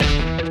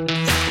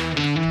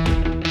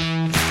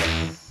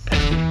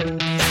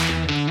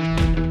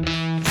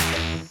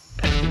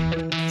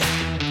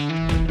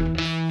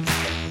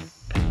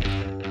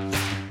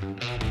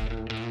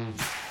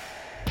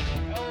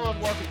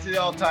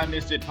all-time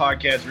Misfit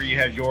podcast where you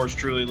have yours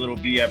truly, Little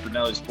B at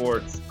Brunelli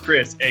Sports,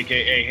 Chris,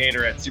 a.k.a.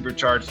 Hater at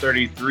Supercharged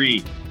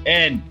 33.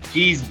 And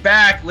he's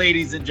back,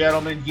 ladies and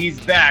gentlemen. He's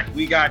back.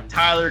 We got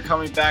Tyler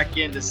coming back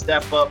in to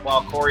step up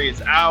while Corey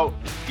is out.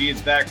 He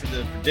is back for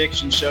the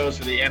prediction shows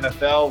for the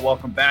NFL.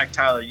 Welcome back,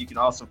 Tyler. You can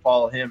also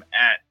follow him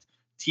at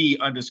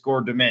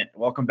T_Dement.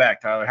 Welcome back,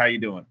 Tyler. How you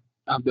doing?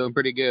 I'm doing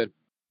pretty good.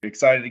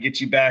 Excited to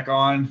get you back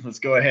on. Let's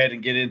go ahead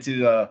and get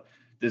into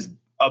this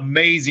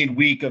amazing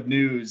week of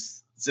news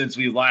since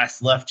we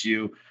last left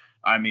you.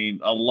 I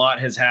mean, a lot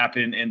has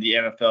happened in the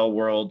NFL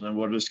world, and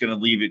we're just going to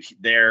leave it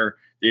there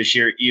this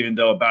year, even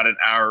though about an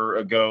hour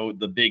ago,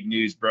 the big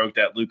news broke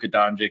that Luka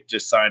Doncic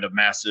just signed a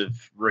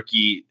massive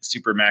rookie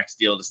Supermax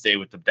deal to stay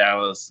with the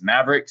Dallas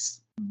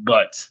Mavericks.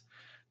 But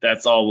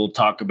that's all we'll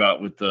talk about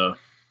with the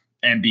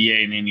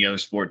NBA and any other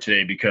sport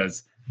today,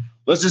 because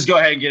let's just go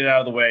ahead and get it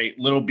out of the way.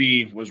 Little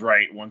B was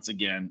right once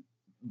again.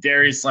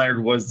 Darius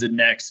Leonard was the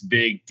next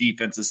big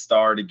defensive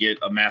star to get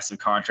a massive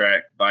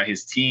contract by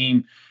his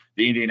team.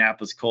 The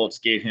Indianapolis Colts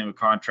gave him a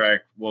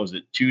contract, what was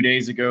it, 3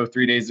 days ago?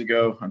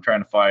 I'm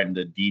trying to find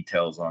the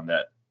details on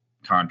that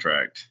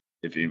contract,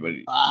 if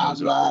anybody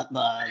knows about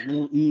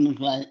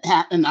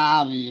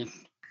obvious.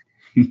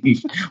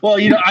 Well,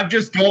 I'm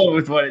just going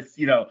with what it's,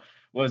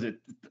 was it?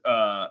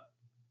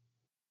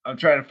 I'm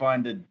trying to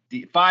find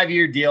the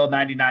 5-year deal,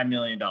 $99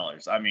 million.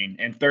 I mean,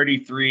 and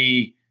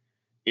 53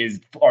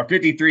 is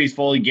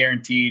fully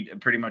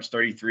guaranteed, pretty much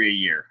 33 a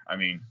year. I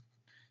mean,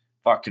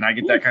 fuck, can I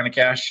get that kind of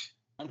cash?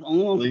 I'm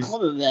almost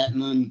cover that,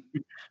 man.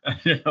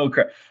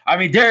 Okay. I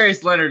mean,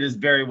 Darius Leonard is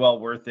very well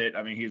worth it.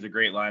 I mean, he's a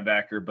great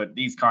linebacker, but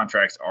these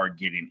contracts are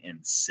getting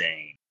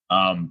insane.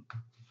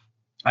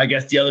 I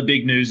guess the other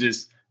big news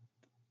is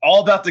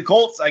all about the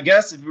Colts, I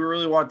guess, if we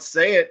really want to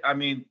say it. I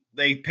mean,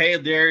 they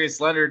paid Darius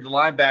Leonard, the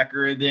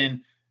linebacker, and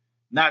then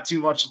not too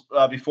much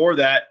before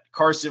that,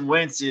 Carson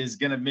Wentz is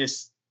going to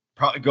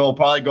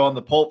probably go on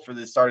the pulp for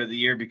the start of the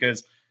year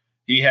because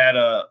he had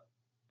a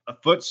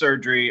foot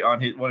surgery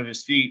on one of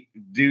his feet.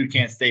 Dude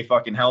can't stay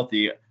fucking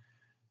healthy.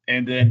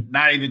 And then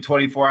not even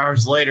 24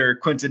 hours later,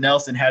 Quentin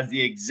Nelson has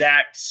the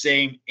exact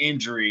same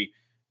injury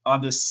on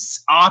the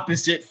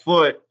opposite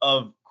foot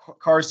of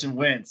Carson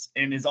Wentz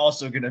and is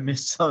also going to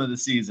miss some of the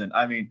season.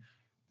 I mean,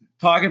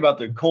 talking about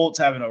the Colts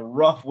having a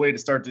rough way to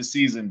start this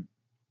season,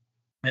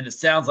 and it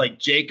sounds like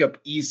Jacob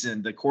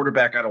Eason, the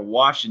quarterback out of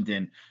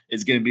Washington,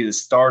 is going to be the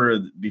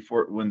starter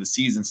when the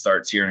season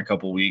starts here in a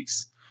couple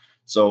weeks.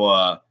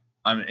 So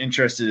I'm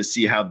interested to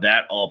see how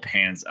that all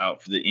pans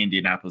out for the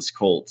Indianapolis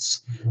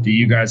Colts. Do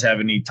you guys have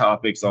any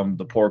topics on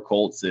the poor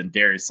Colts and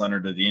Darius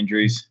Leonard of the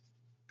injuries?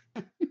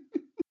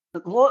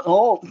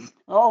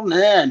 Oh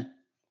man.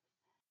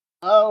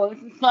 Oh,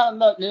 let's talk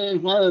about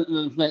Darius Leonard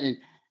for a second.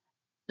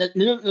 That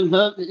dude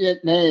deserves to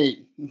get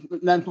paid.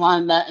 That's why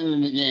I'm back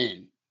in the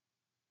game.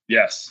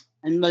 Yes.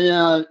 And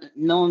no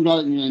one's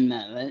arguing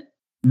that, right?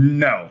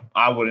 No,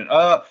 I wouldn't.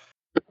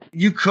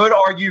 You could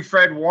argue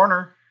Fred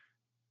Warner.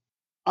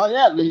 Oh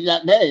yeah, but he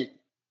got paid.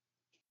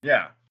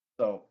 Yeah.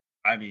 So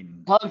I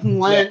mean, Carson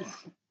Wentz.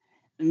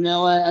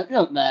 No, I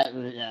feel bad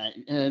for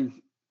that.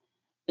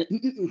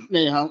 You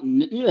stay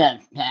healthy. You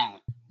have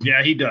talent.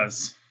 Yeah, he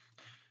does.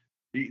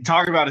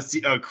 Talk about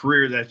a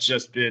career that's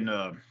just been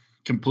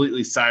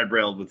completely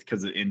side-railed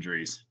because of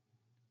injuries.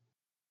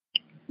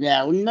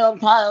 Yeah, we know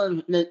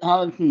Tyler's the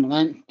Carson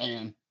Wentz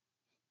fan.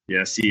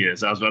 Yes, he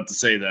is. I was about to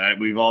say that.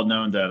 We've all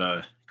known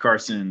that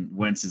Carson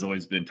Wentz has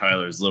always been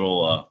Tyler's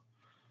little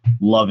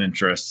love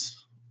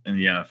interest in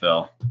the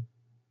NFL.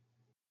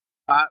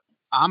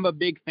 I'm a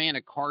big fan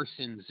of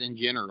Carson's in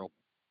general.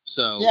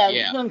 So yeah. I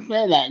was gonna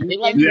say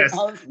that. Yes,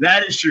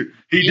 that is true.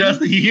 He does.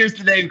 He hears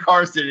the name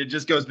Carson. It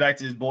just goes back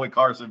to his boy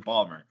Carson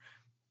Palmer.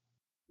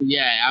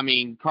 Yeah, I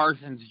mean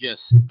Carson's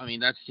just. I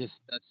mean that's just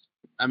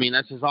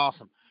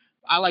awesome.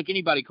 I like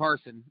anybody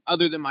Carson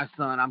other than my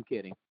son. I'm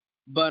kidding,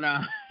 but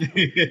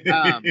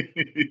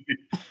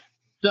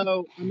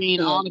so I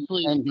mean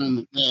honestly,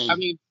 I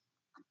mean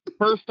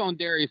first on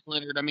Darius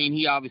Leonard. I mean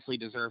he obviously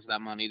deserves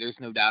that money. There's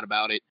no doubt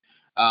about it.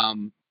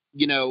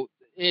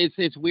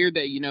 It's weird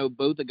that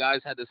both the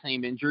guys had the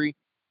same injury,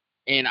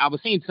 and I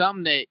was seeing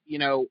something that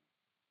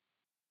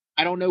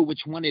I don't know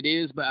which one it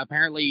is, but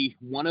apparently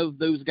one of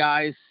those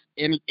guys'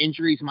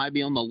 injuries might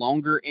be on the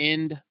longer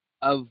end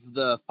of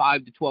the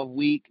 5 to 12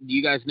 week. Do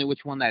you guys know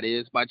which one that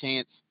is by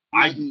chance?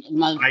 Carson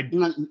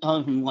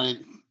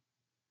Wentz.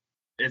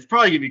 It's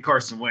probably gonna be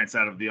Carson Wentz,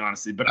 out of the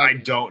honesty, but okay. I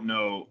don't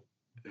know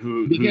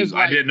who's.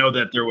 I didn't know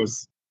that there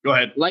was. Go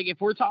ahead. Like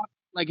if we're talking,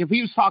 like if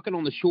he was talking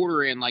on the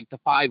shorter end, like the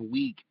 5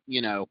 week,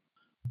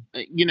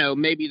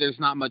 maybe there's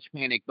not much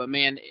panic. But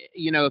man,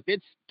 if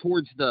it's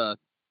towards the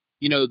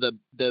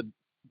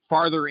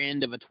farther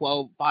end of a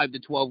 5 to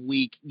 12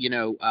 week,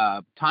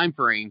 time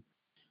frame,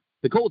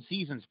 the Colts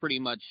season's pretty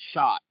much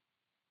shot.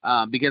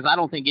 Because I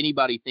don't think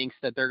anybody thinks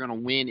that they're going to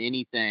win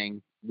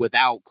anything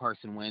without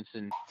Carson Wentz.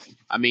 And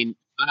I mean,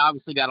 I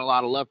obviously got a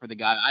lot of love for the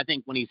guy. I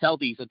think when he's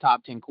healthy, he's a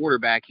top 10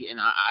 quarterback, and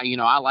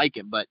I like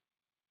him, but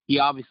he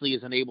obviously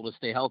isn't able to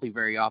stay healthy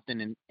very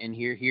often. And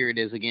here it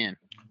is again.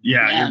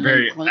 Yeah, you're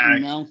very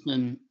Quentin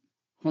Nelson.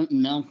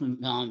 Quentin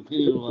Nelson down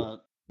too.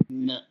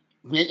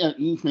 Jacob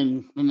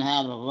Eason's gonna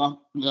have a rough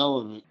go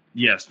of it.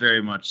 Yes,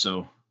 very much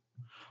so.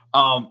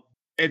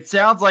 It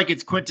sounds like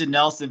it's Quentin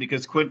Nelson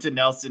because Quentin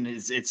Nelson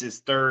it's his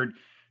third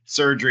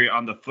surgery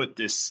on the foot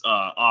this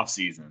off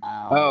season.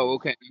 Oh,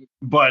 okay.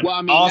 But Well,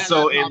 I mean,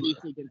 also that's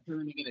obviously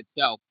concerning in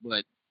itself,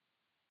 but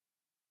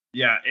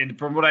yeah, and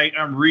from what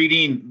I'm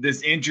reading,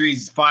 this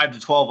injury's 5 to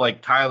 12,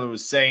 like Tyler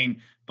was saying,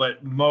 but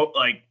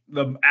like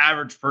the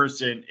average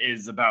person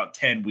is about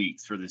 10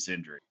 weeks for this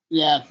injury.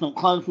 Yeah, so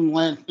Carson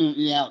Wentz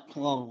is out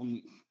 12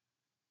 weeks.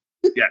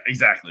 Yeah,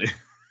 exactly.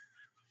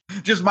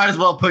 Just might as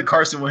well put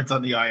Carson Wentz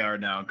on the IR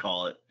now and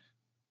call it.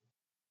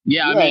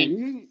 Yeah, I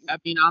mean,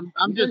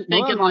 I'm just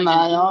thinking like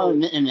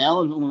IR and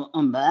eligible to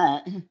come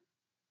back.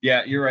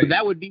 Yeah, you're right.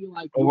 That would be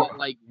like what,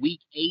 like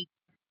week 8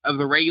 of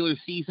the regular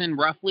season,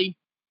 roughly.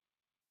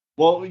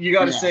 Well, you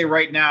got to say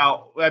right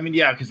now. I mean,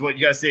 yeah, because what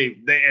you got to say,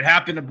 it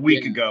happened a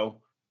week ago,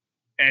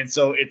 and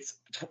so it's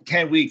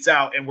 10 weeks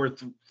out, and we're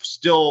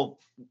still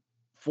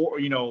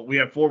we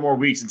have 4 more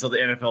weeks until the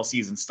NFL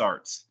season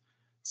starts.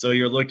 So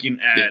you're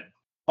looking at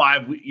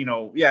 5.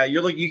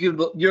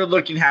 You're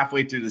looking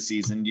halfway through the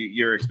season.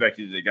 You're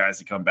expecting the guys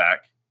to come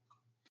back.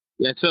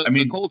 Yeah, so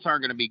the Colts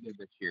aren't going to be good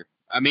this year.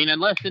 I mean,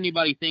 unless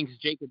anybody thinks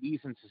Jacob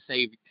Eason's a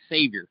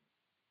savior,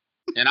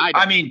 and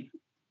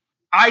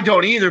I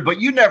don't either, but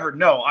you never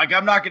know. Like,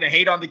 I'm not going to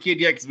hate on the kid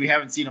yet because we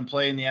haven't seen him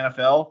play in the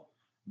NFL.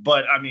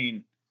 But, I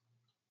mean,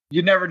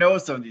 you never know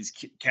with some of these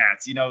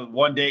cats.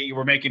 One day you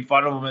were making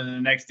fun of them, and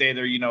the next day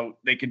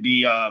they could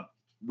be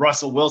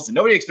Russell Wilson.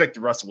 Nobody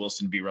expected Russell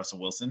Wilson to be Russell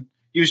Wilson.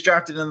 He was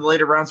drafted in the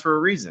later rounds for a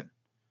reason.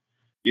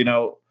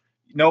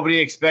 Nobody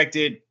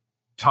expected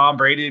Tom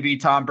Brady to be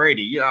Tom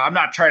Brady. I'm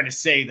not trying to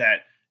say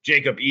that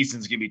Jacob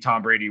Eason's going to be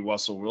Tom Brady or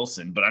Russell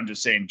Wilson, but I'm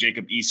just saying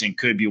Jacob Eason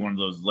could be one of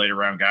those later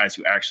round guys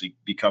who actually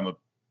become a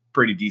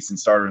pretty decent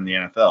starter in the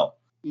NFL.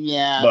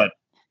 Yeah. But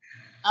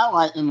I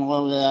like him a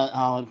little bit at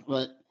college,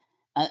 but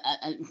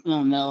I just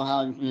don't know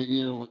how he's going to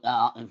do with the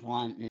offensive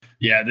line.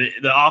 Yeah,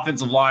 the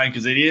offensive line,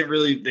 because they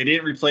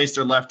didn't replace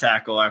their left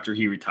tackle after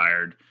he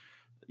retired.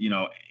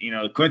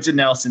 Quentin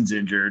Nelson's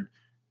injured.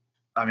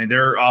 I mean,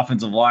 their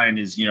offensive line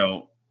is,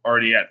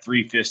 already at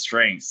 3/5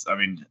 strengths. I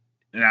mean,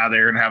 now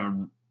they're going to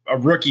have a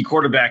rookie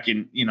quarterback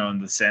in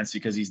the sense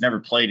because he's never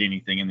played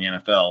anything in the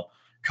NFL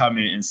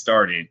coming and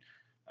starting.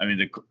 I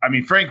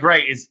mean, Frank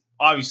Wright is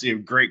obviously a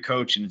great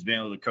coach and has been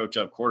able to coach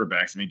up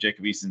quarterbacks. I mean,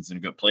 Jacob Eason's in a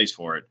good place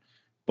for it.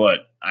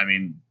 But, I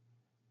mean,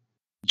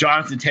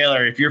 Jonathan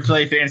Taylor, if you're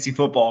playing fantasy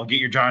football, get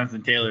your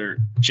Jonathan Taylor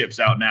chips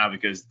out now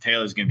because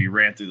Taylor's going to be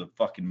ran through the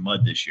fucking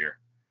mud this year.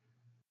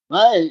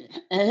 Right.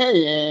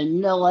 And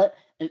you know what?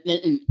 If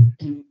they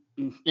can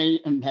stay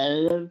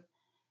competitive,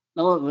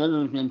 Philip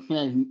Rivers can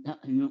say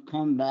he'll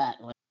come back.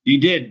 He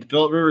did.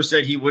 Philip Rivers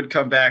said he would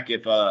come back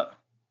if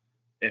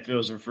it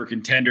was for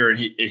contender and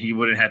he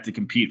wouldn't have to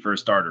compete for a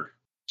starter.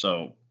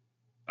 So,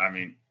 I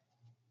mean,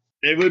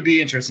 it would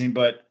be interesting,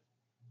 but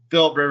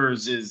Philip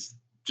Rivers is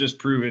just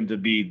proven to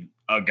be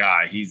a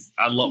guy.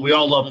 We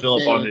all love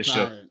Philip on this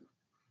show.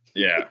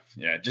 Yeah.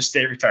 Just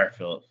stay retired,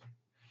 Philip.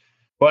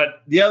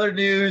 But the other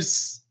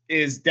news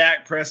is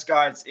Dak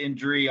Prescott's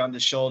injury on the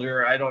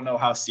shoulder. I don't know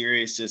how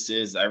serious this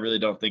is. I really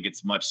don't think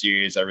it's much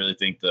serious. I really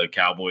think the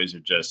Cowboys are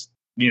just,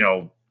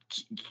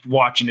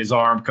 watching his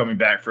arm coming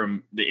back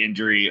from the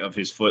injury of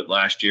his foot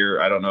last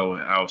year. I don't know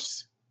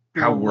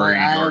how worried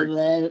I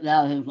read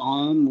that his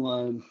arm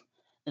was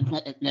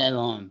like a dead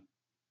arm.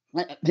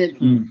 Like a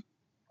picture.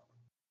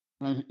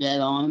 Like a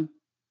dead arm.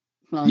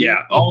 So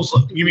yeah, almost.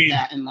 You mean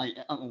that in like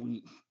a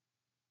week.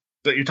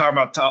 So you're talking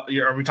about?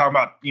 Are we talking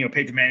about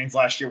Peyton Manning's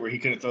last year where he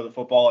couldn't throw the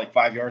football like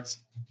 5 yards?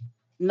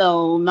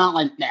 No, not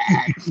like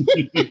that.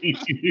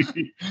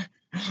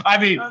 I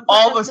mean,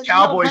 all those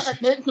Cowboys.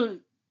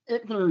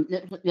 It's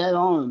a dead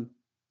arm.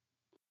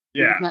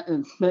 Yeah.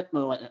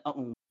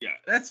 Yeah,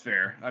 that's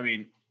fair. I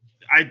mean,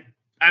 I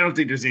don't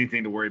think there's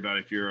anything to worry about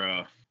if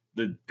you're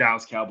the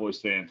Dallas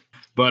Cowboys fan.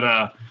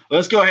 But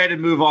let's go ahead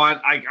and move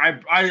on. I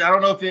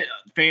don't know if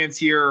fans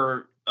here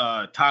or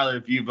Tyler,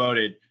 if you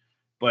voted,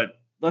 but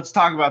let's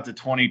talk about the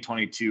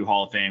 2022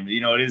 Hall of Fame.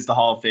 It is the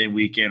Hall of Fame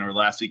weekend, or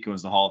last weekend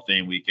was the Hall of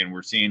Fame weekend.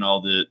 We're seeing all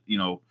the,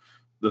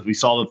 we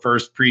saw the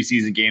first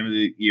preseason game of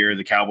the year,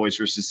 the Cowboys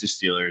versus the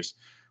Steelers.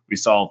 We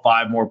saw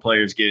 5 more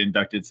players get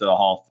inducted to the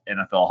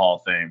NFL Hall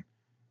of Fame.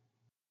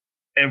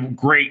 And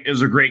it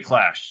was a great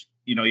clash.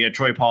 You had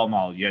Troy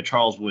Polamalu, you had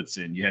Charles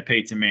Woodson, you had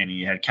Peyton Manning,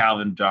 you had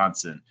Calvin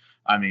Johnson.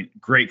 I mean,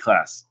 great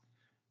class.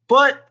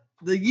 But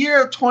the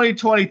year of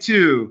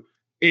 2022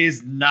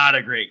 is not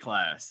a great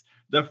class.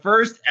 The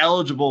first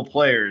eligible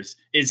players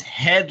is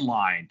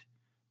headlined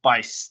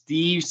by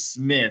Steve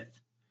Smith,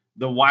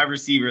 the wide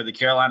receiver of the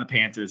Carolina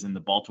Panthers and the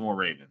Baltimore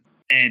Ravens.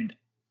 And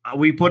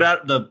we put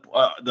out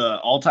the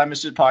All-Time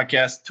Misfit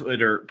Podcast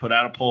Twitter put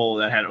out a poll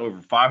that had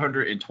over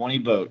 520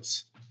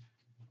 votes,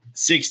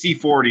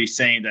 60-40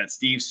 saying that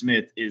Steve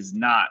Smith is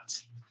not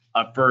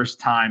a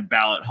first-time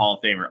ballot Hall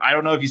of Famer. I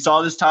don't know if you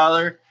saw this,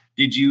 Tyler.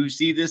 Did you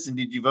see this and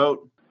did you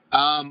vote?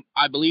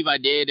 I believe I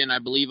did, and I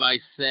believe I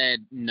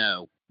said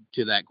no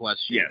to that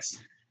question. Yes.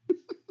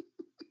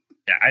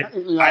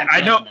 Yeah,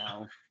 I know.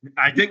 No.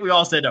 I think we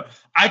all said no.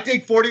 I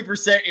think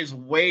 40% is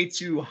way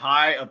too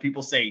high of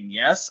people saying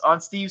yes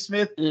on Steve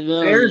Smith.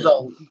 It's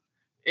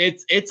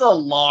a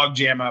log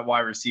jam at wide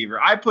receiver.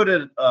 I put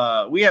it.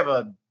 We have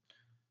a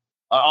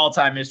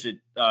all-time Misfit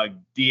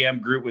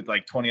DM group with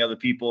like 20 other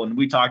people, and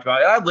we talked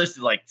about it. I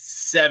listed like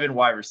 7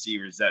 wide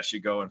receivers that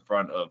should go in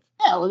front of.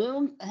 Yeah,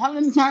 well, how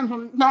many times have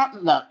we talked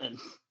about this?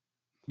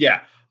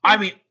 Yeah, I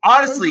mean,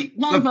 honestly,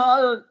 wide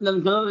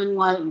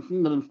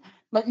receivers,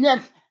 but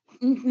yes,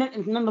 Smith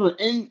is number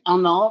 8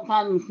 on the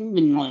all-time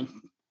receiving list.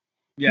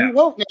 Yeah, he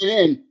won't get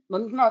in,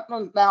 but he's not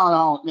first ballot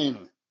all either.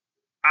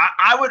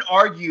 I would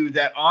argue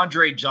that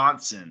Andre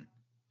Johnson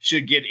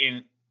should get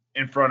in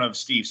front of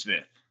Steve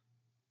Smith.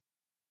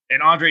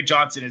 And Andre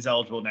Johnson is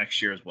eligible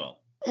next year as well.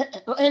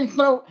 And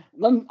so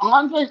when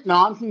Andre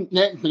Johnson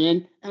gets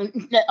in, and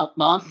you get a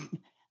bust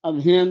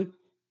of him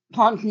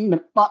punching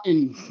the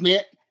fucking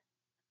shit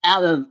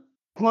out of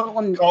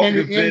Cortland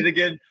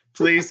Finnegan.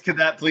 Please, could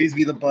that please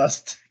be the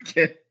bust?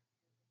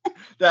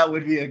 That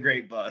would be a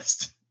great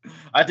bust.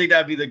 I think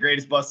that'd be the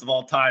greatest bust of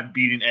all time,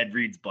 beating Ed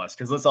Reed's bust.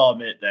 Because let's all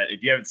admit that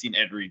if you haven't seen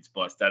Ed Reed's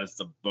bust, that is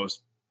the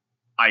most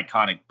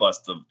iconic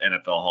bust of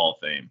NFL Hall of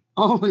Fame.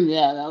 Oh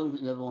yeah, that was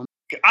a good one.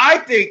 I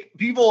think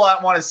people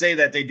want to say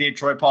that they did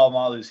Troy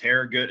Polamalu's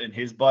hair good in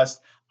his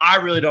bust. I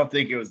really don't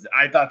think it was.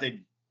 I thought it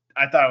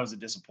was a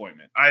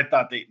disappointment. I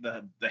thought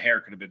the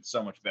hair could have been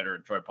so much better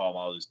in Troy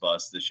Polamalu's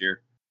bust this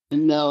year.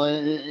 No,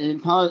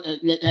 it's hard to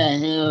get that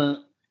hair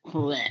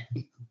correct.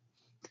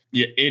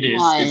 Yeah, it is.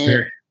 It's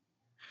very.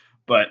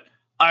 But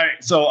all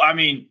right, so I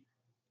mean,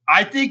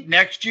 I think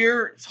next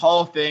year it's Hall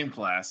of Fame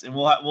class, and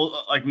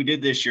we'll like we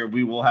did this year.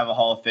 We will have a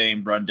Hall of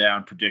Fame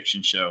rundown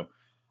prediction show.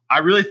 I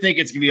really think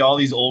it's gonna be all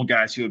these old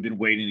guys who have been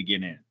waiting to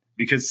get in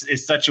because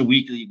it's such a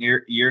weekly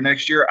year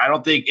next year. I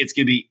don't think it's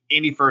gonna be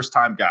any first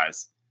time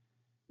guys.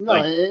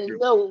 No,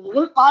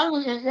 we're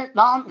finally gonna get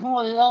Don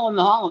Coryell in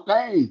the Hall of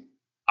Fame.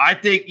 I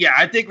think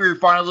we're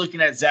finally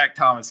looking at Zach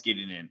Thomas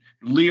getting in.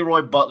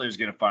 Leroy Butler is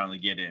gonna finally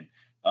get in.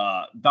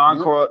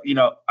 Don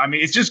Coryell, I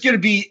mean, it's just gonna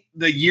be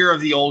the year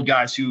of the old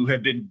guys who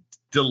have been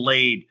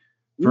delayed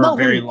for a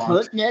very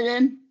long time. Get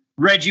in?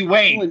 Reggie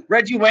Wayne.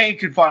 Reggie Wayne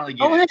could finally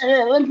get in.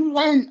 Yeah, Reggie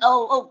Wayne.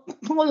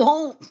 Torrey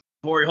Holt.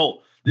 Torrey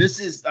Holt.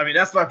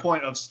 That's my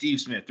point of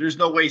Steve Smith. There's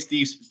no way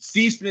Steve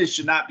Smith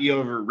should not be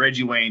over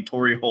Reggie Wayne,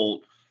 Torrey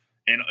Holt,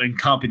 and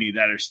company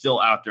that are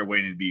still out there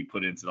waiting to be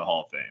put into the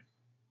Hall of Fame.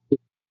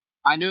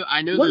 I know.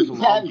 There's a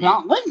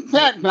lot. When's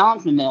Chad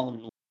Johnson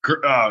eligible?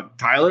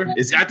 Tyler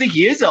I think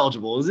he is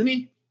eligible, isn't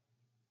he?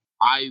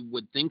 I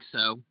would think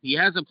so. He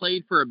hasn't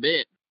played for a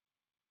bit.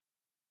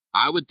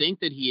 I would think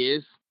that he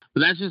is. But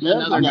that's just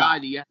another guy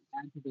that you have to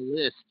add to the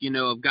list,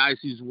 of guys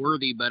who's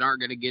worthy but aren't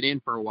going to get in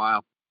for a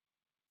while.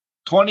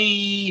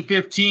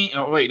 2015.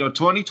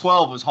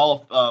 2012 was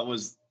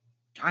was.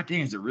 God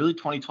dang, is it really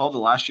 2012? The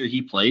last year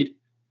he played,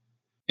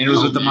 and it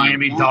was with the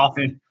Miami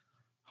Dolphins.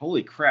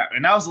 Holy crap!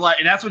 And that's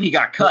when he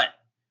got cut.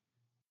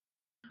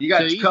 He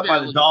got cut by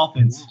the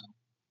Dolphins.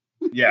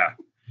 Yeah.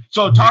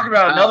 So talking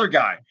about another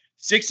guy,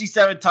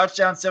 67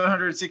 touchdowns,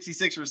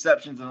 766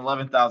 receptions, and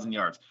 11,000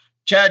 yards.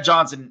 Chad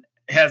Johnson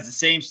has the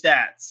same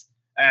stats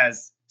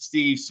as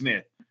Steve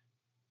Smith,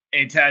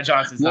 and Chad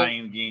Johnson's not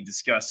even getting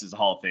discussed as a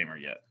Hall of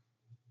Famer yet.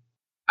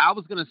 I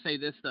was going to say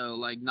this though,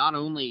 like not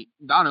only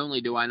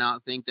do I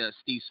not think that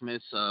Steve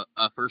Smith's a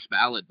first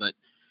ballot, but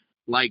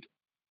like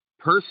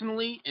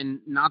personally,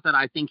 and not that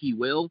I think he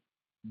will,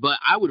 but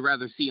I would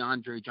rather see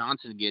Andre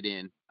Johnson get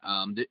in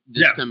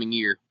this coming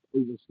year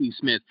over Steve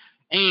Smith,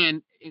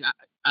 and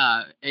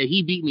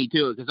he beat me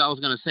to it because I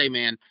was going to say,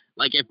 man,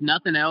 like if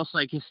nothing else,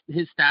 like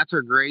his stats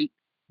are great.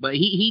 But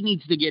he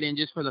needs to get in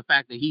just for the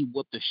fact that he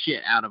whooped the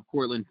shit out of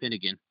Cortland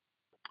Finnegan.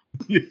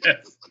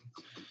 Yes.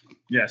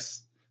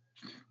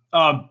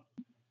 And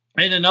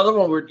another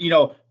one where,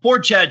 poor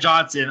Chad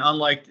Johnson,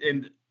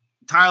 and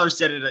Tyler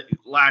said it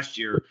last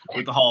year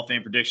with the Hall of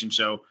Fame prediction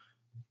show,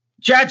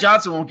 Chad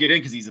Johnson won't get in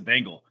because he's a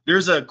Bengal.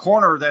 There's a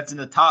corner that's in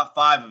the top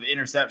 5 of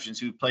interceptions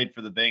who played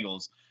for the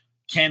Bengals.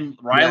 Ken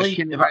Riley.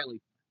 Ken Riley.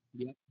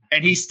 Yeah.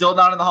 And he's still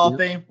not in the Hall of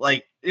Fame.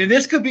 Like, and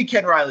this could be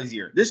Ken Riley's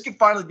year. This could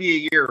finally be a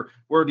year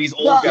where these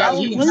old guys.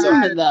 He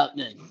had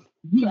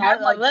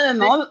like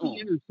 60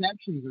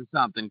 interceptions or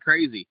something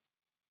crazy.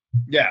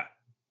 Yeah.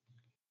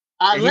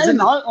 I read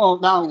an article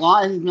about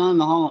why he's not in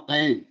the Hall of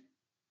Fame.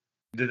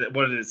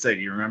 What did it say?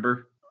 Do you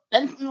remember?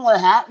 Basically, what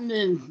happened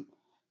is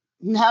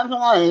he has a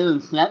lot of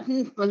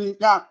interceptions, but he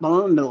got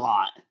burned a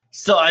lot.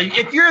 So,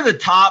 if you're the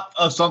top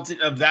of something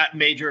of that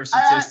major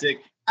statistic,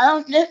 I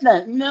don't get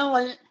that.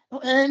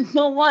 And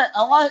so what?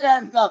 A lot of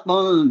guys got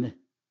burned.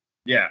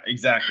 Yeah,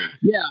 exactly.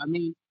 Yeah, I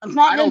mean,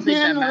 I don't think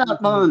that matters.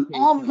 Got burned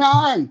all the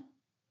time.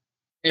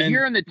 If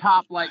you're in the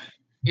top,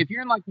 if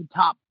you're in the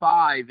top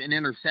 5 in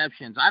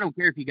interceptions, I don't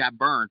care if you got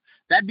burned.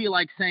 That'd be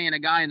like saying a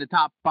guy in the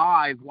top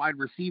 5 wide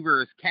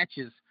receivers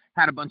catches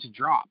had a bunch of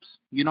drops.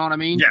 You know what I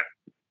mean? Yeah,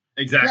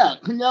 exactly. Yeah,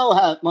 Cano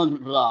had a bunch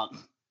of drops.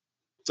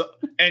 So,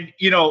 and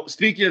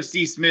speaking of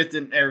Steve Smith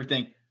and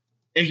everything,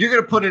 if you're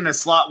going to put in a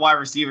slot wide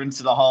receiver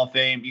into the Hall of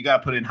Fame, you got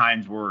to put in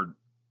Hines Ward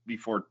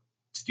before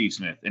Steve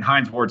Smith, and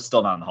Hines Ward's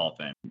still not in the Hall of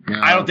Fame.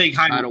 No, I don't think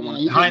Hines. I don't want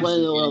He can Hines- wait a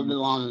little bit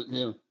longer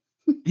too.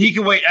 He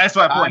can wait. That's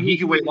my point. He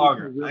can wait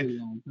longer.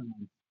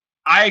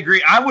 I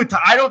agree.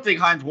 I don't think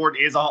Hines Ward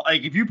is all.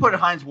 Like, if you put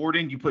Hines Ward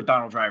in, you put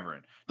Donald Driver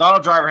in.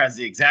 Donald Driver has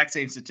the exact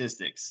same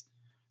statistics.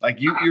 Like,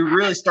 you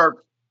really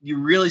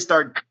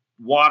start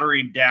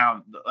watering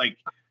down. Like,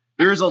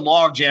 there's a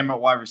log jam at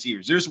wide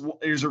receivers.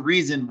 There's a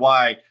reason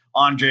why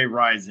Andre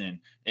Rison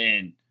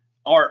and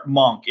Art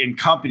Monk and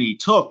company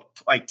took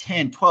like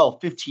 10, 12,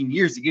 15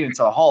 years to get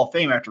into the Hall of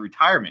Fame after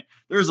retirement.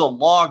 There's a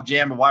log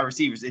jam of wide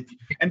receivers.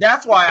 And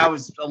that's why I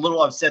was a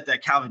little upset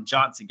that Calvin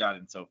Johnson got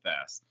in so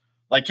fast.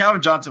 Like,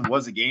 Calvin Johnson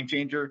was a game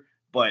changer,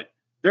 but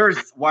there's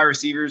wide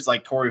receivers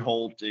like Torrey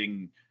Holt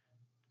and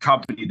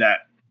company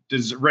that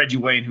there's Reggie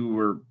Wayne who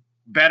were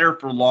better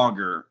for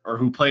longer, or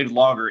who played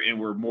longer and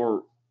were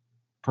more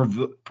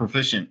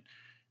proficient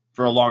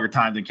for a longer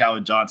time than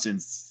Calvin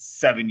Johnson's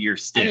 7-year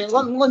stint.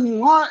 What you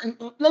want in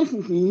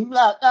efficiency,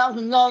 about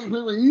 $1,000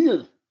 per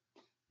year.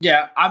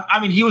 Yeah,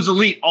 I mean, he was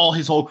elite all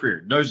his whole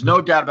career. There's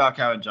no doubt about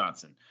Calvin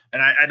Johnson.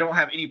 And I don't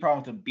have any problem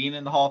with him being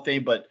in the Hall of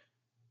Fame, but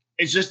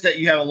it's just that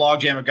you have a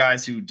logjam of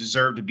guys who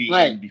deserve to be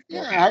in before.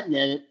 Yeah, I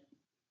get it.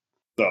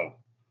 So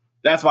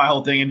that's my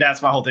whole thing. And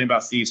that's my whole thing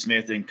about Steve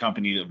Smith and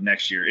company of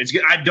next year. It's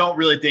good. I don't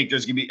really think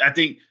there's going to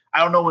be –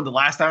 I don't know when the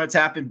last time it's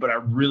happened, but I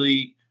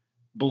really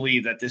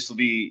believe that this will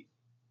be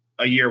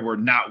a year where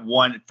not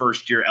one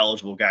first-year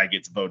eligible guy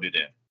gets voted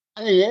in.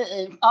 I mean,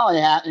 it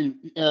probably happens.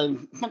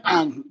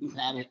 Sometimes you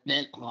have a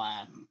dead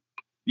class.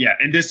 Yeah,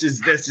 and this is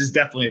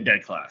definitely a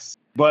dead class.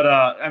 But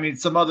I mean,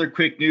 some other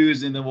quick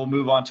news, and then we'll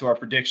move on to our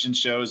prediction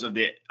shows of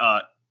the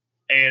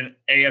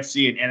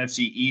AFC and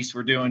NFC East.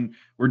 We're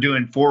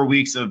doing 4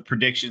 weeks of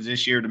predictions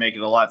this year to make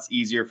it a lot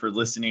easier for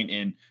listening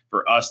and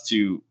for us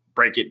to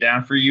break it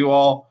down for you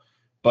all.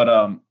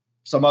 But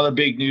some other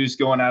big news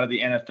going out of the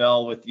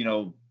NFL with, you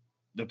know,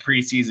 the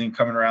preseason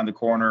coming around the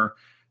corner.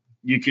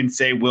 You can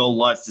say Will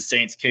Lutz, the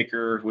Saints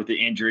kicker, with the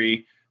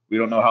injury. We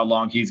don't know how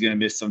long he's going to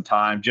miss some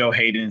time. Joe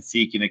Hayden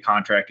seeking a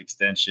contract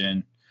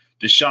extension.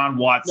 Deshaun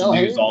Watson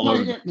news all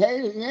over. Get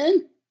paid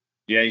again?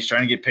 Yeah, he's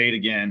trying to get paid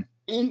again.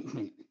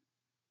 Instant.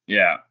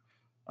 Yeah.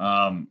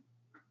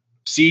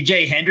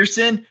 CJ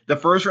Henderson, the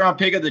first round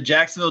pick of the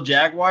Jacksonville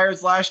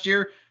Jaguars last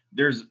year,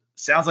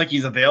 sounds like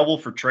he's available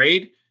for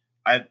trade.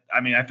 I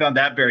mean, I found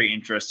that very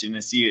interesting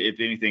to see if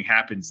anything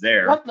happens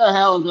there. What the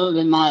hell is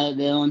Urban Meyer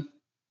doing?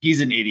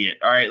 He's an idiot.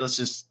 All right,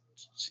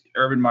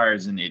 Urban Meyer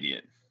is an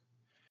idiot.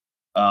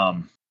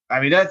 I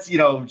mean, that's, you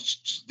know,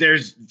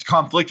 there's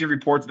conflicting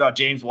reports about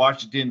James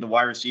Washington, the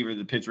wide receiver of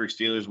the Pittsburgh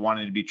Steelers,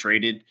 wanting to be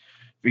traded.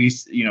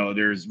 He's, you know,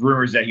 there's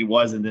rumors that he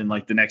was, and then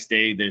like the next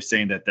day they're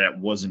saying that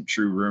wasn't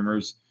true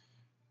rumors.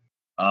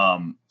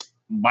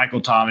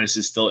 Michael Thomas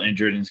is still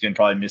injured and is going to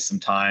probably miss some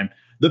time.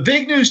 The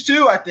big news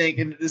too, I think,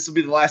 and this will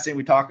be the last thing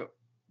we talk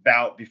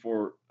about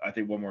before I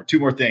think two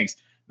more things.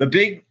 The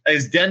big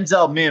is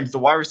Denzel Mims, the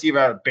wide receiver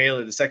out of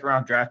Baylor, the second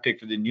round draft pick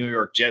for the New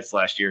York Jets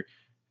last year.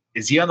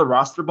 Is he on the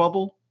roster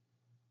bubble?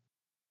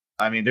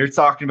 I mean, they're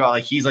talking about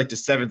like he's like the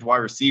 7th wide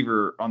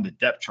receiver on the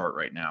depth chart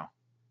right now.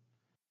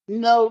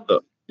 No,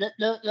 there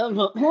was a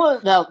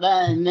report about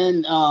that, and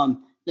then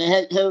the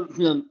head coach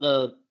of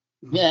the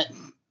Jets,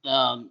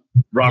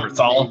 Robert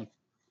Saleh.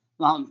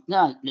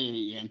 Not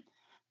me again.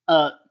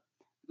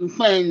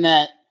 Saying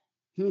that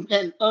he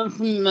spent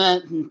 13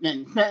 reps, he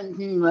spent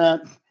 17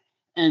 reps,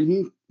 and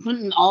he's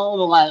putting all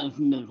the wide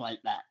receivers like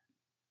that.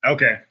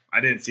 Okay,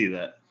 I didn't see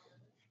that.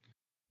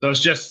 So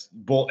it's just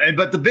bull.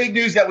 But the big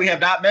news that we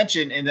have not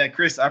mentioned, and that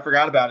Chris, I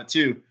forgot about it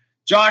too.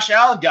 Josh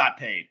Allen got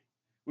paid.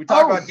 We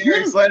talked about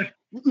Darius Leonard.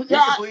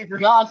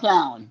 Josh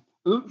Allen.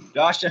 Oops.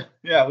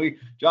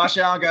 Josh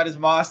Allen got his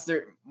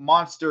monster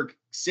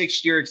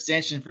 6-year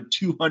extension for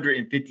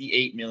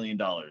 $258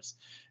 million.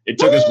 It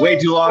took us way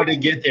too long to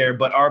get there,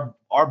 but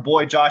our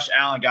boy Josh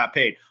Allen got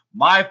paid.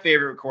 My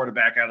favorite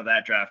quarterback out of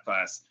that draft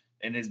class,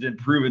 and has been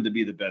proven to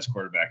be the best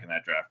quarterback in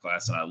that draft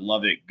class, and I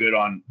love it. Good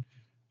on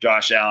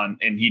Josh Allen,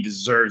 and he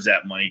deserves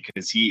that money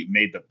because he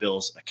made the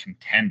Bills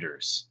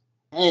contenders.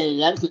 Hey,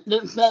 that's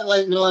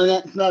like going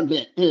that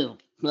subject too.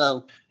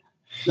 So,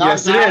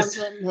 yes, it is.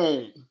 Getting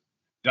paid.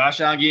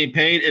 Josh Allen getting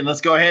paid, and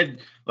let's go ahead.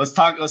 Let's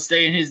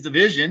stay in his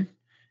division,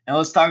 and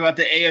let's talk about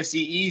the AFC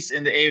East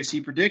and the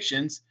AFC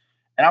predictions.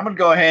 And I'm going to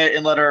go ahead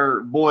and let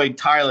our boy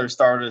Tyler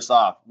start us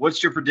off.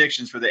 What's your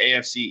predictions for the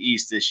AFC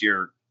East this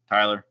year,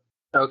 Tyler?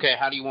 Okay,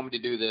 how do you want me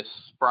to do this?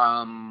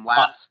 From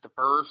last to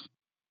first?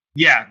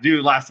 Yeah,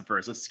 do last to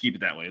first. Let's keep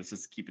it that way. Let's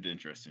just keep it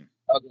interesting.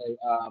 Okay.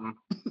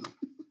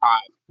 I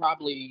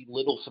probably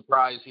little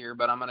surprise here,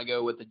 but I'm going to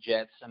go with the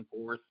Jets in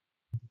fourth.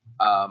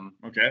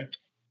 Okay.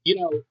 You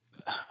know,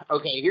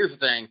 okay, here's the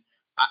thing.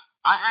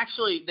 I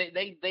actually,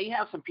 they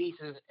have some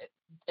pieces.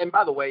 And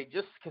by the way,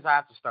 just because I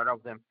have to start off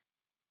with them,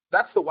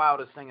 that's the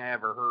wildest thing I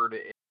ever heard.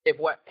 If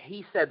what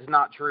he said is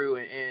not true,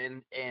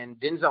 and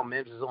Denzel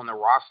Mims is on the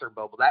roster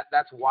bubble,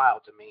 that's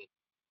wild to me.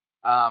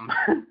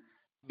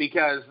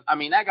 Because I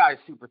mean that guy's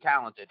super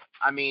talented.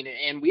 I mean,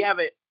 and we have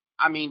it.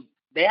 I mean,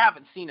 they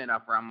haven't seen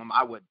enough from him,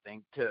 I would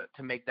think, to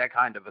make that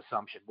kind of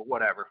assumption. But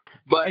whatever.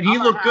 But And he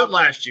looked good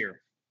last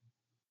year.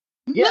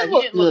 Yeah,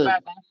 he didn't look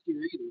bad last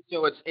year either.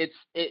 So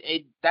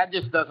it that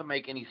just doesn't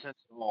make any sense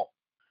at all.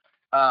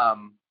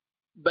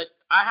 But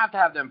I have to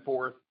have them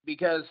fourth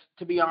because,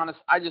 to be honest,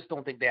 I just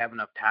don't think they have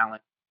enough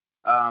talent.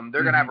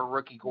 They're going to have a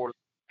rookie quarterback.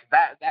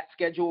 That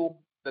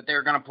schedule that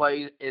they're going to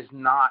play is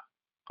not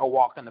a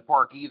walk in the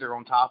park either.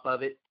 On top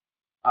of it,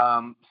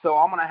 so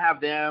I'm going to have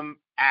them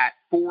at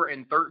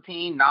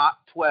 4-13,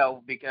 not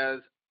 12,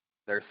 because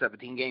there's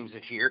 17 games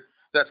this year.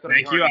 That's going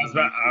to be hard.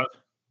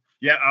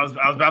 I was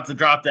about to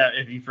drop that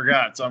if you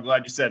forgot, so I'm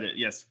glad you said it.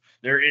 Yes,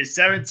 there is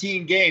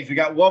 17 games. We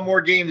got one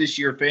more game this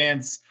year,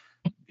 fans.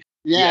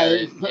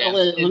 That's not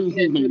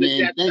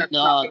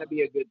going to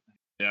be a good thing.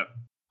 Yep.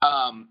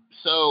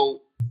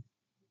 So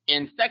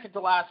in second to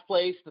last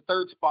place, the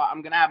third spot,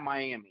 I'm going to have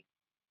Miami.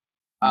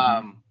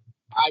 I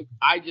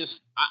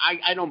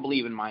don't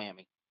believe in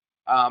Miami.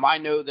 I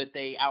know that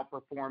they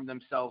outperformed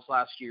themselves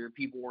last year.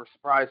 People were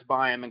surprised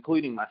by them,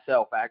 including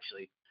myself,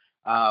 actually.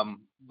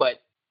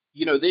 But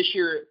this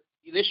year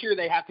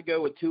they have to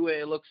go with Tua.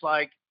 It looks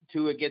like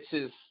Tua gets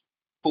his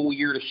full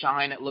year to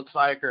shine. It looks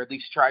like, or at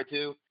least try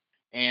to.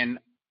 And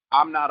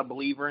I'm not a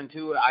believer in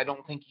Tua. I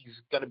don't think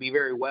he's going to be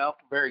very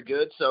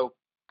good. So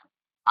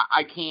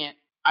I can't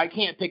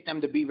pick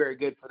them to be very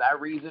good for that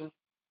reason.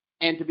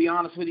 And to be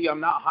honest with you, I'm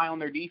not high on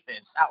their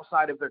defense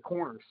outside of their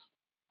corners.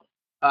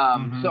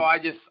 So I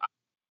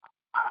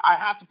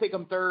have to pick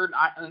them third.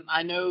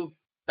 I know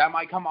that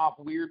might come off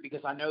weird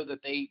because I know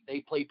that they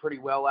played pretty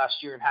well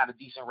last year and had a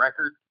decent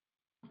record,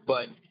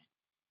 but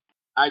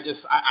I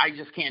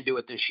just can't do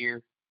it this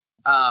year.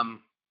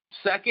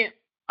 Second,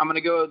 I'm going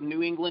to go with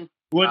New England.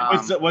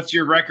 What's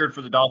your record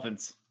for the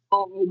Dolphins?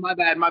 Oh, my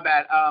bad.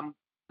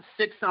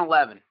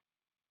 6-11.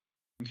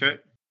 Okay.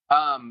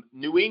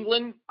 New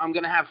England, I'm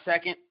going to have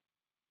second.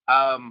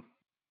 I'm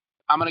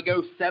going to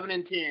go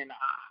 7-10.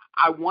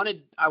 I want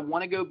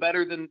to go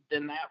better than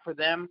that for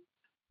them,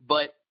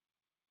 but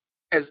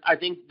as I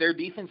think their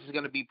defense is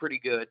going to be pretty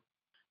good.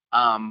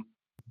 And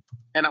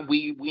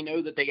we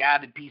know that they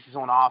added pieces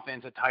on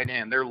offense at tight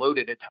end. They're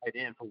loaded at tight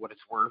end for what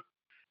it's worth.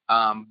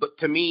 But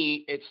to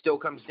me, it still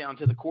comes down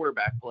to the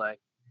quarterback play.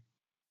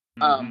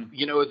 Is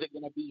it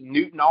going to be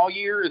Newton all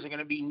year? Is it going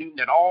to be Newton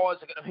at all? Is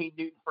it going to be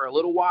Newton for a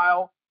little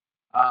while?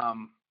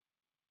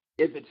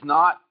 If it's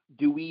not,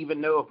 do we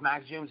even know if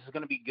Mac Jones is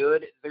going to be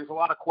good? There's a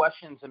lot of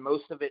questions, and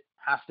most of it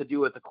has to do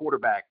with the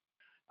quarterback.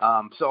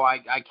 So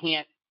I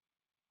can't.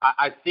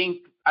 I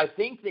think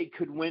they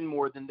could win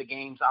more than the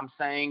games I'm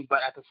saying, but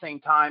at the same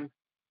time,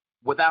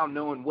 without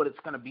knowing what it's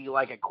going to be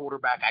like at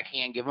quarterback, I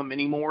can't give them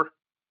any more.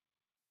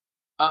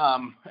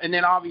 And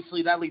then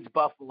obviously that leads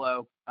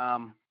Buffalo.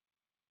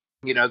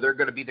 They're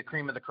going to be the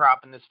cream of the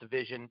crop in this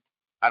division.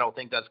 I don't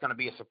think that's going to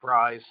be a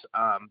surprise.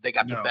 They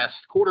got the best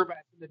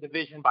quarterback in the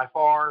division by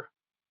far.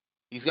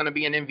 He's going to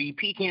be an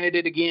MVP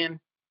candidate again.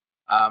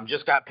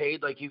 Just got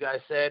paid, like you guys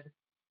said.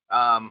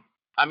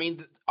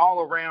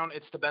 All around,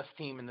 it's the best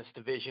team in this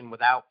division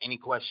without any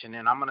question.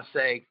 And I'm going to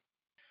say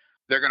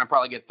they're going to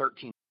probably get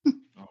 13.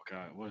 Oh,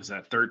 God. What is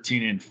that,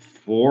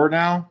 13-4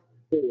 now?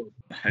 4.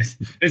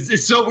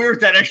 It's so weird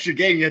with that extra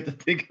game. You have to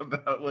think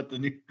about what the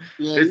new.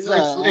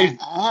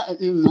 I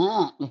do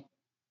not.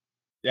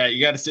 Yeah,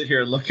 you got to sit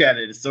here and look at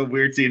it. It's so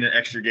weird seeing an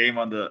extra game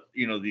on the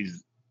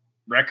these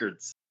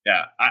records.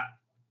 Yeah,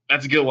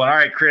 that's a good one. All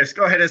right, Chris,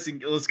 go ahead.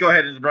 Let's go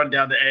ahead and run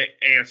down the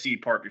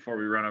AFC part before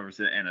we run over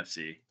to the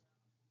NFC.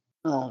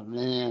 Oh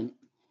man,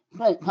 it's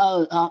like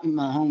Tyler talking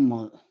my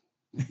homework.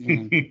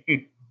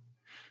 That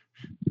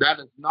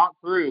is not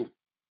true.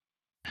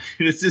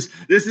 This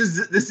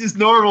is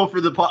normal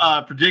for the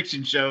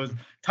prediction shows.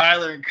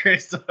 Tyler and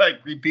Chris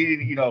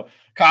repeating,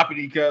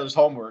 copying each other's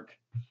homework.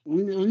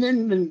 We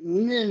didn't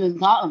even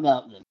talk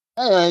about this.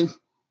 Anyways,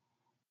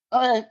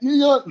 New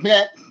York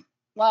Jets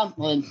last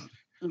place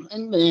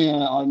on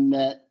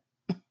that.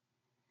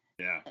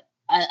 Yeah.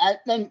 I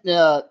think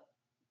I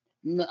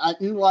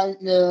do like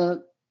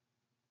the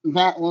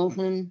Matt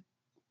Wilson.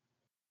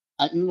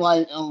 I do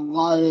like a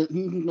lot of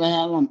pieces they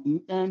have on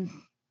defense.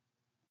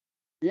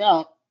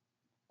 Yeah.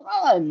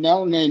 I like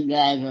no-name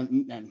guys on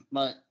defense,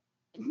 but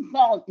it's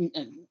solid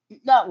defense.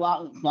 It's not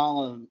rocket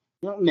solid.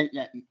 Don't make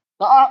that.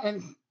 The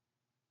offense,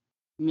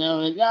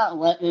 they got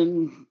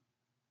weapons,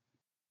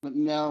 but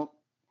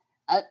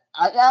I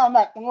got them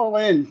at 4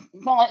 wins.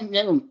 That's all I can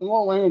give them,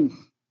 4 wins.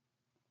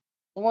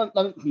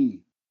 4-13.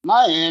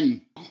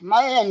 Miami's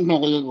a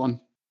good one.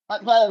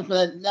 That's why I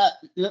said that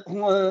this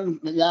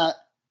one,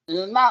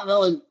 they're not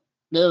really,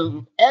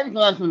 the edge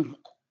rushers,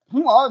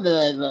 who are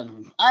the edge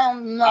rushers? I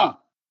don't know.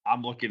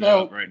 I'm looking it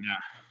up right now.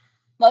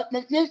 But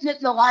they did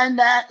get the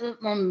linebacker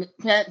from the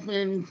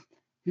Texans.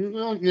 He's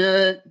really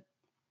good.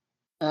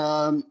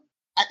 I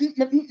think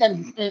the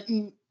defense is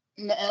in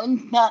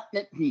the top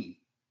 15.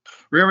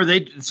 Remember,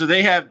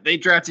 they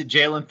drafted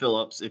Jalen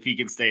Phillips if he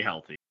can stay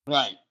healthy.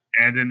 Right.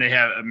 And then they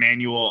have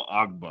Emmanuel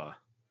Ogbah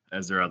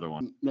as their other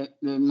one. They're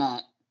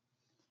not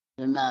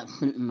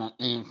shooting that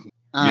fancy.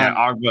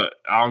 Yeah,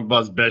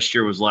 Ogbah's best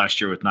year was last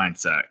year with 9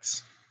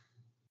 sacks.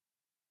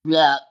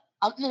 Yeah,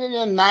 I'm giving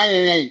them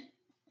 9-8.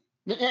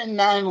 They're getting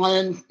 9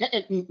 wins. They're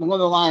getting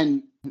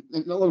borderline.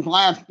 It was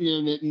last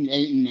year getting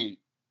 8-8.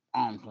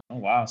 Honestly. Oh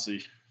wow, so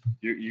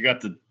you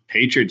got the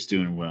Patriots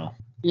doing well.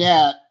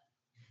 Yeah,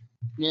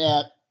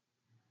 they've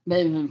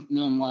been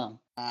doing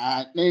well.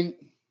 I think,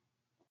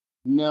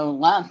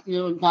 last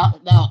year we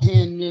talked about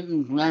Cam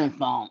Newton's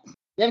renaissance.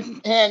 This is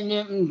Cam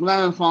Newton's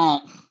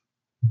renaissance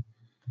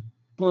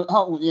for a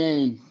couple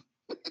games.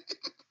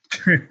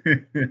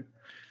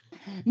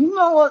 You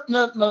know what?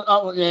 Look for a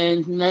couple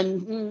games, and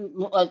then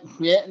look like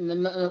shit, and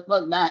then look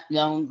like Matt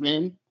Jones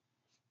in,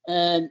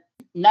 and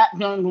Matt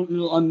Jones will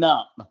do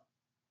enough.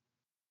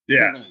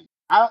 Yeah.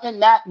 I don't think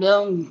Matt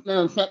Jones is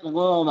going to set the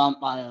world on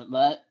fire,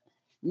 but,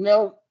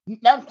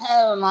 that's kind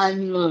of reminds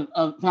me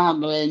of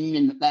Tom Brady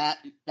in the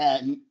fact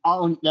that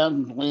all he does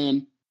is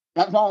win.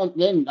 That's all it's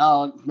been,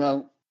 dog.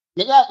 So,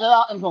 they got their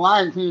offensive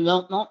line, too.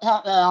 Don't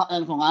count their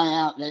offensive line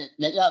out.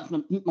 They got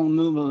some people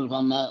movers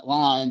on that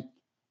line,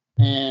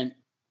 and,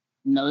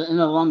 they're going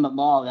to run the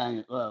ball down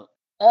your throat.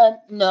 And,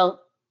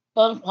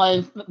 first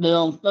place, the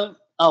Bills.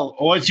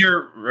 What's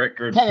your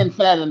record?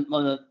 10-7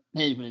 for the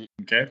Patriots.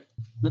 Okay.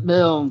 The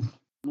Bills,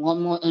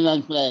 one more thing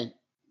I say,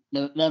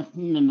 the best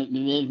team in the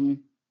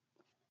division.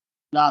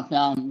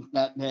 Knockdown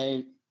that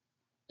day.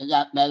 They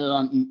got better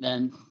on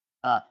defense.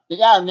 They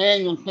got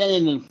Emmanuel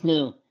Sanders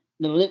too.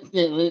 The rich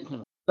get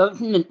richer.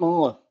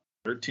 13-4.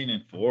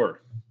 13-4.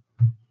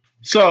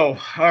 So,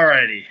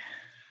 alrighty.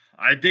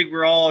 I think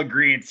we're all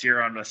agreeing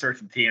here on a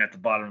certain team at the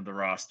bottom of the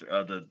roster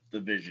of the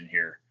division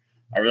here.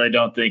 I really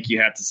don't think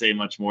you have to say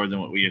much more than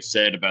what we have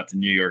said about the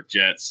New York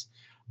Jets.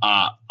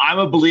 I'm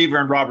a believer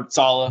in Robert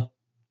Saleh.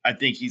 I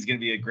think he's going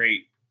to be a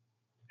great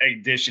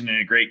addition and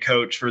a great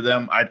coach for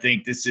them. I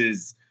think this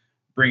is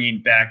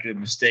bringing back a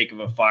mistake of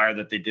a fire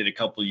that they did a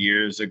couple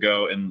years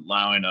ago and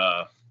allowing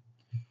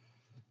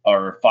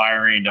or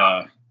firing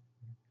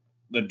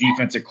the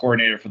defensive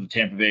coordinator for the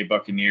Tampa Bay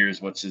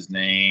Buccaneers. What's his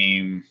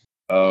name?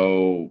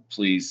 Oh,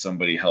 please,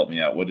 somebody help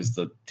me out. What is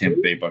the Tampa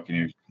Bay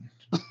Buccaneers?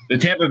 The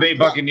Tampa Bay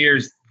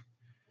Buccaneers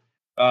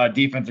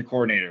defensive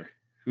coordinator,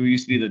 who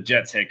used to be the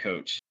Jets head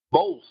coach.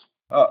 Bowles.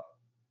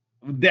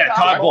 Yeah,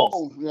 Todd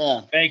Bowles.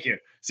 Yeah. Thank you.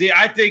 See,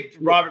 I think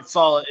Robert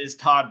Saleh is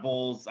Todd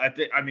Bowles. I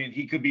think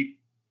he's going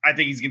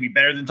to be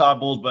better than Todd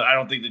Bowles, but I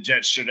don't think the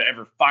Jets should have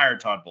ever fired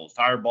Todd Bowles.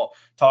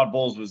 Todd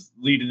Bowles was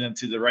leading them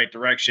to the right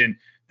direction.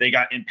 They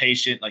got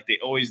impatient like they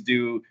always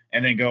do,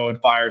 and then go and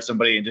fire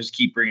somebody and just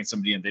keep bringing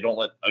somebody in. They don't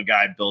let a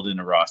guy build in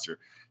a roster.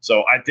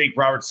 So I think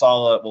Robert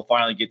Saleh will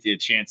finally get a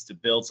chance to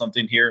build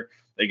something here.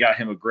 They got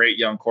him a great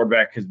young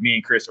quarterback because me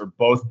and Chris are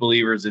both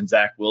believers in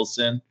Zach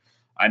Wilson.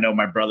 I know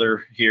my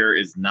brother here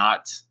is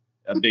not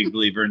a big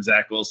believer in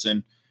Zach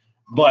Wilson,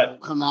 but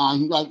come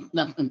on, like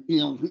nothing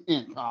feels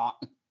in talk.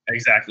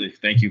 Exactly.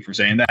 Thank you for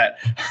saying that.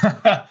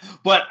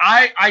 But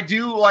I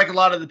do like a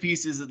lot of the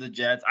pieces of the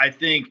Jets. I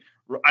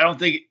don't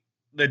think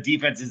the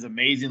defense is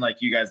amazing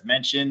like you guys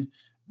mentioned,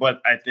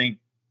 but I think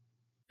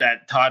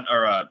that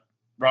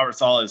Robert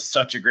Saleh is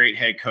such a great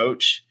head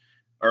coach,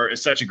 or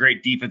is such a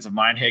great defensive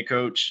mind head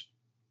coach,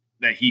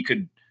 that he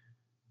could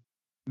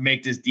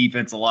make this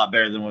defense a lot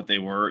better than what they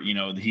were.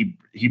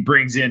 He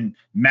brings in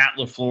Matt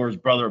LaFleur's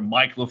brother,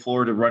 Mike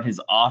LaFleur, to run his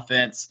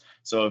offense.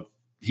 So if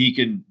he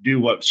can do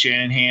what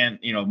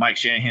Mike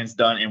Shanahan's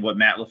done and what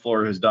Matt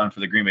LaFleur has done for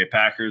the Green Bay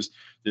Packers,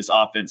 this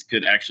offense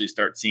could actually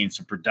start seeing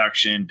some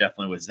production,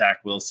 definitely with Zach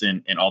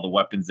Wilson and all the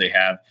weapons they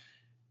have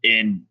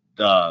in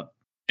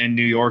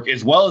New York,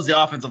 as well as the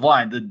offensive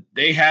line.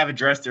 They have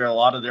addressed a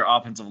lot of their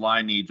offensive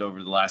line needs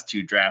over the last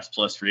 2 drafts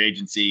plus free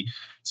agency.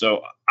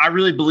 So I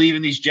really believe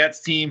in these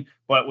Jets team,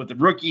 but with a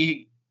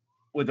rookie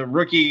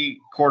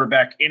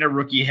quarterback and a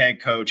rookie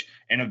head coach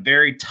and a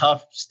very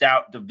tough,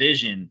 stout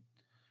division.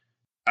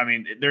 I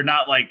mean, they're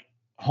not like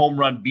home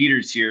run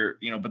beaters here,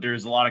 but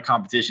there's a lot of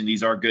competition.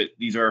 These are good.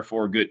 These are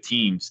 4 good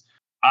teams.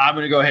 I'm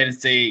going to go ahead and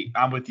say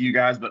I'm with you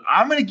guys, but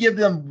I'm going to give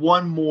them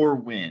one more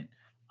win.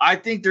 I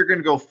think they're going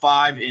to go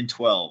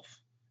 5-12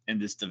 in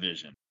this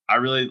division. I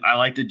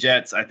like the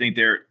Jets. I think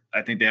they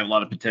have a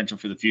lot of potential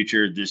for the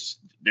future.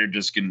 They're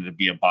just going to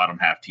be a bottom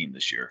half team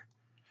this year.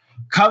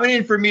 Coming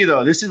in for me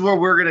though, this is where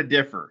we're going to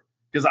differ,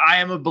 because I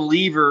am a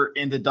believer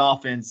in the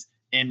Dolphins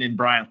and in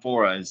Brian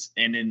Flores,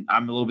 and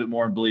I'm a little bit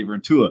more a believer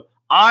in Tua.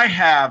 I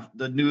have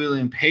the New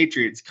England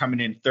Patriots coming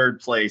in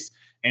 3rd place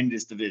in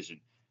this division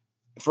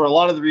for a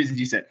lot of the reasons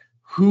you said.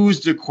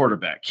 Who's the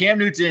quarterback? Cam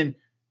Newton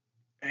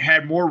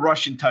had more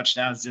rushing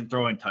touchdowns than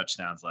throwing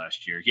touchdowns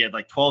last year. He had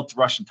like 12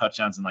 rushing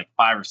touchdowns and like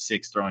 5 or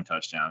 6 throwing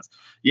touchdowns.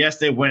 Yes,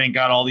 they went and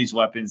got all these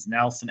weapons.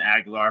 Nelson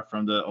Aguilar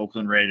from the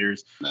Oakland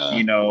Raiders.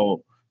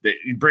 They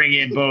bring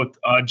in both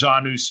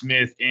Jonnu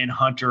Smith and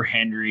Hunter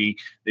Henry.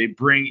 They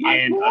bring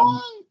in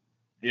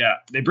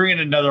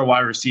another wide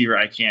receiver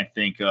I can't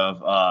think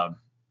of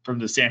from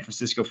the San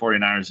Francisco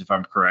 49ers, if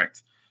I'm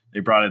correct.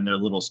 They brought in their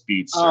little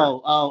speedster.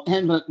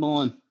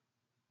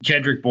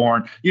 Kendrick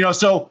Bourne.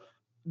 So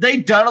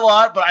they've done a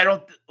lot, but I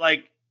don't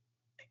like.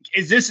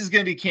 This is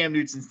going to be Cam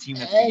Newton's team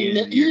at the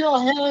beginning of the year.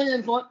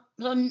 I'm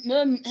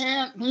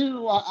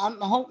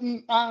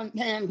hoping I'm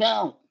pans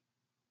out.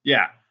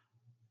 Yeah,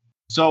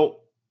 So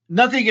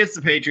nothing against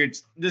the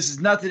Patriots. This is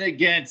nothing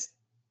against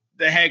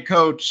the head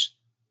coach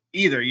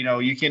either. You know,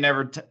 you can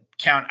never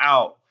count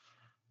out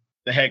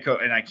the head coach.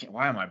 And I can't.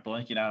 Why am I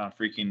blanking out on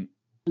freaking?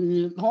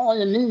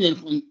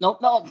 Don't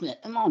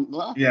come on,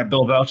 bro. Yeah,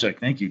 Bill Belichick.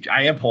 Thank you.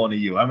 I am pulling to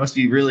you. I must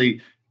be really,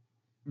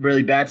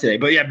 really bad today.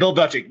 But yeah, Bill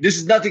Belichick. This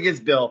is nothing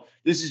against Bill.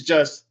 This is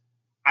just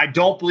I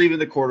don't believe in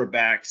the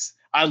quarterbacks.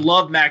 I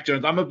love Mac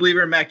Jones. I'm a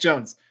believer in Mac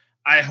Jones.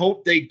 I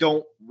hope they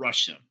don't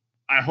rush him.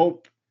 I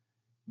hope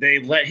they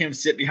let him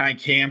sit behind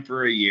Cam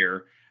for a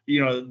year.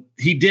 You know,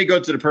 he did go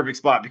to the perfect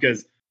spot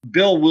because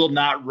Bill will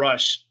not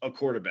rush a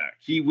quarterback.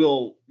 He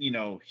will, you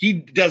know, he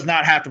does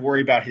not have to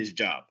worry about his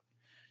job.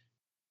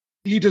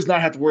 He does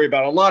not have to worry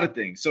about a lot of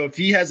things. So if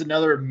he has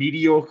another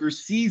mediocre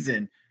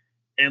season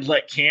and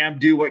let Cam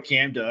do what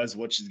Cam does,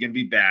 which is going to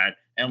be bad,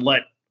 and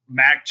let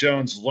Mac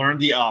Jones learn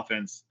the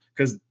offense,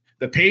 because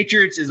the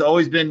Patriots has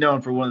always been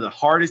known for one of the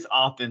hardest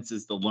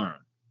offenses to learn.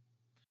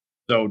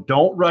 So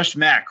don't rush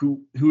Mac,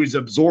 who is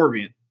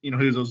absorbent, you know,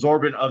 who's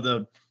absorbent of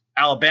the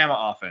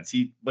Alabama offense.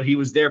 But he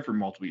was there for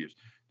multiple years.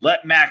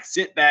 Let Mac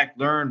sit back,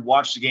 learn,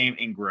 watch the game,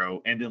 and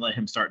grow, and then let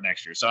him start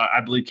next year. So I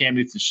believe Cam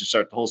Newton should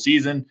start the whole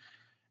season.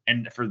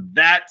 And for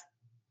that,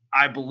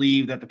 I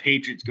believe that the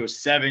Patriots go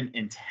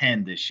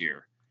 7-10 this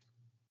year.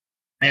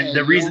 And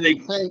the reason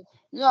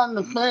you're on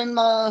the same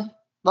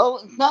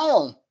boat as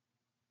Tyler.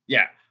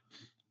 Yeah.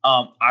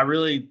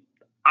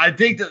 I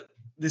think that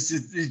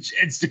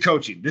it's the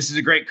coaching. This is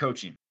a great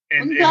coaching.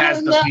 And it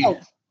has the people.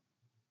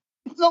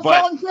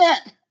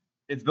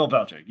 It's Bill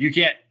Belichick. You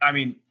can't, I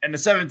mean, and the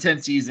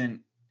 7-10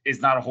 season is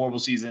not a horrible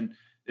season.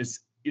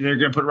 They're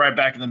going to put it right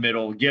back in the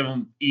middle, give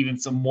them even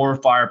some more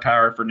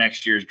firepower for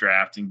next year's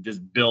draft, and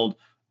just build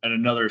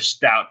another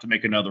stout to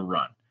make another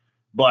run.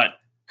 But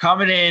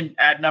coming in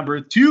at number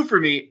 2 for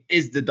me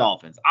is the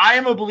Dolphins. I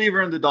am a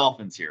believer in the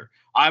Dolphins here.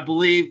 I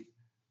believe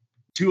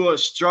Tua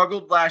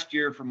struggled last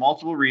year for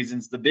multiple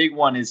reasons. The big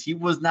one is he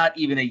was not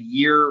even a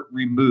year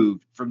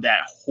removed from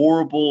that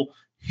horrible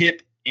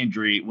hip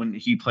injury when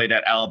he played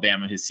at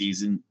Alabama his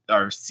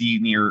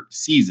senior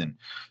season.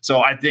 So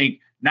I think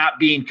not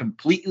being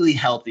completely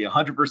healthy,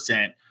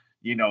 100%,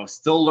 you know,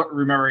 still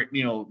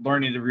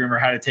learning to remember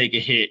how to take a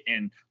hit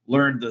and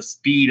learn the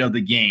speed of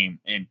the game,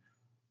 and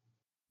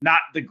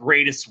not the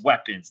greatest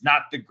weapons,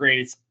 not the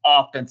greatest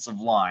offensive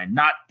line,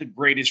 not the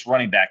greatest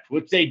running back,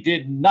 which they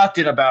did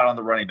nothing about on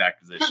the running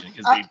back position.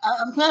 Because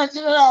I'm trying to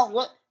figure out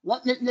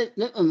what they did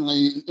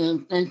differently.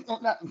 They still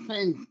got the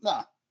same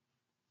stuff.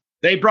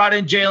 They brought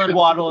in Jalen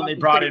Waddle and they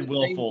brought in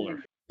Will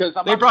Fuller.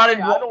 They brought in.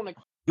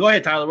 Go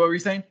ahead, Tyler. What were you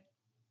saying?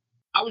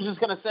 I was just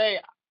going to say,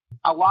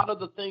 a lot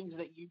of the things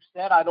that you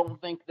said, I don't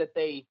think that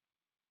they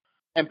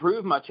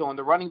improved much on.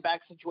 The running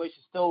back situation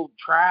is still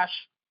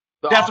trash.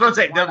 That's what I'm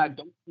saying. I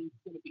don't think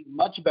it's going to be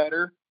much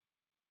better.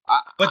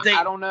 I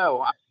don't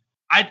know.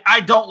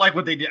 I don't like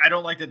what they did. I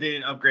don't like that they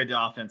didn't upgrade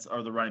the offense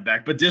or the running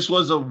back. But this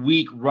was a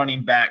weak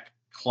running back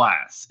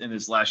class in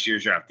this last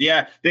year's draft.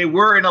 Yeah, they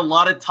were in a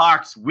lot of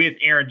talks with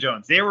Aaron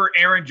Jones. They were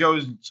Aaron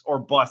Jones or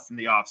bust in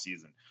the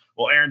offseason.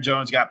 Well, Aaron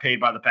Jones got paid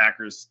by the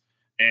Packers,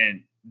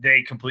 and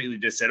they completely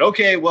just said,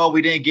 okay, well,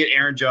 we didn't get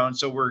Aaron Jones,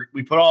 so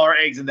we put all our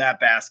eggs in that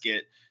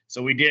basket.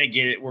 So we didn't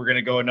get it. We're going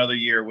to go another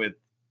year with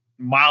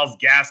Myles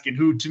Gaskin,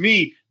 who to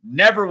me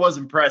never was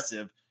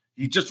impressive.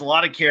 He's just a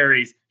lot of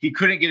carries. He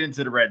couldn't get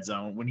into the red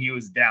zone when he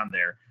was down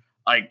there.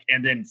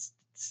 And then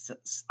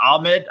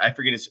Ahmed, I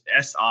forget his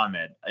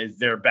Ahmed is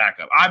their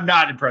backup. I'm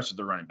not impressed with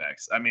the running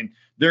backs. I mean,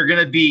 they're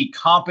going to be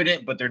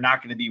competent, but they're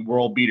not going to be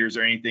world beaters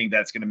or anything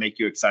that's going to make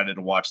you excited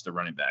to watch the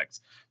running backs.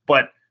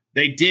 But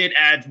they did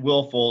add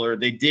Will Fuller.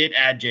 They did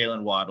add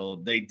Jalen Waddle.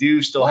 They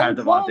do still have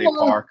Devontae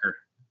Parker.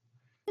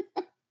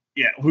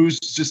 Yeah, who's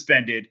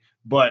suspended,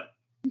 but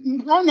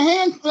yeah,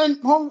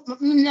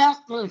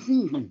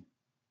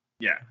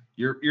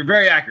 you're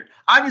very accurate.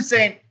 I'm just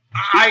saying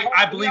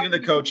I believe in the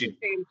coaching.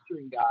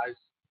 Hamstring, guys.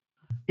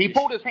 He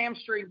pulled his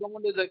hamstring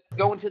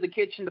going to the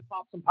kitchen to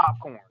pop some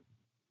popcorn.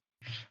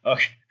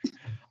 Okay.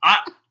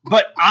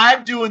 But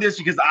I'm doing this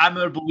because I'm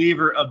a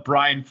believer of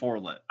Brian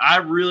Flores. I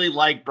really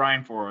like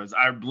Brian Flores.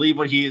 I believe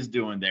what he is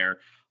doing there.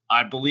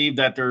 I believe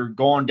that they're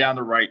going down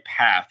the right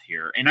path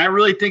here. And I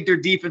really think their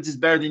defense is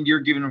better than you're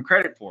giving them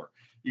credit for.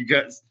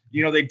 Because,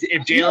 you know, if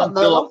Jalen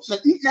Phillips.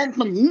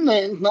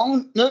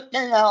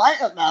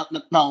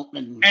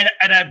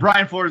 And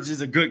Brian Flores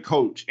is a good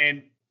coach.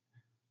 And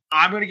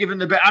I'm going to give them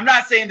the best. I'm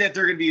not saying that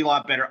they're going to be a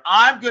lot better.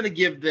 I'm going to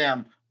give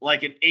them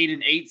like an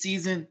 8-8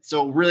 season.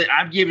 So really,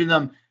 I'm giving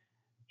them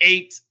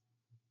 8-9.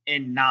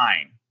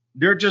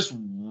 They're just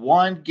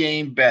one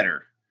game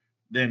better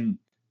than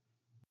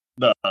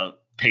the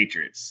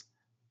Patriots.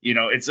 You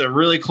know, it's a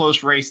really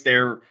close race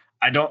there.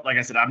 I'm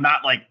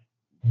not like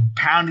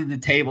pounding the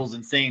tables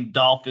and saying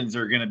Dolphins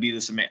are going to be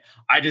this amazing.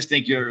 I just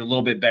think you're a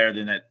little bit better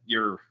than that.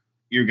 You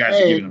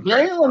guys are giving them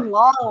credit. Jalen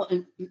Waddle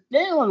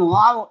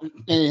is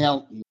stay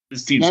healthy.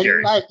 This team's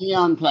scary. Might be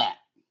on track.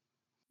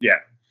 Yeah.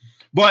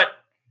 But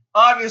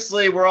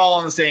obviously, we're all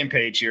on the same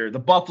page here. The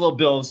Buffalo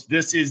Bills,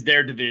 this is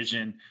their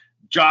division.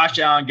 Josh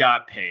Allen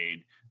got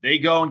paid. They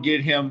go and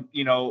get him,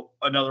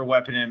 another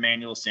weapon in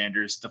Emmanuel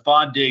Sanders.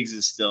 Stephon Diggs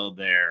is still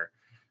there.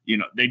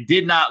 They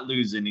did not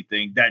lose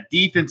anything. That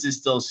defense is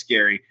still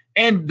scary.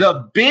 And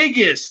the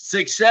biggest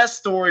success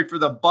story for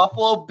the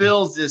Buffalo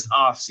Bills this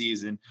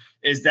offseason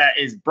is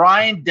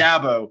Brian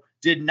Daboll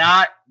did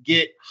not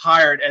get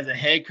hired as a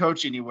head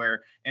coach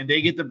anywhere, and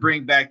they get to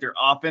bring back their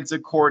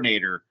offensive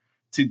coordinator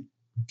to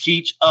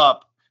teach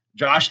up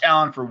Josh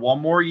Allen for one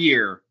more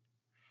year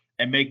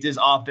and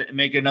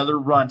make another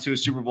run to a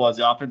Super Bowl as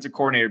the offensive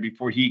coordinator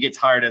before he gets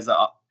hired as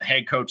a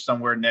head coach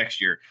somewhere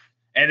next year.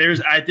 And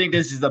I think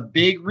this is a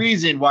big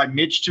reason why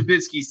Mitch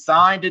Trubisky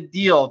signed a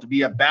deal to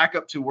be a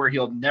backup to where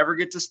he'll never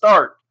get to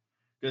start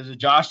because of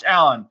Josh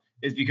Allen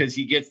is because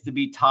he gets to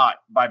be taught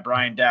by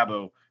Brian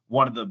Daboll,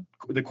 one of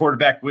the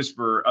quarterback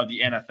whisperer of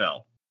the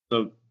NFL.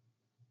 So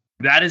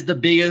that is the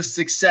biggest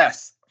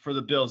success for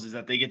the Bills is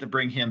that they get to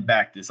bring him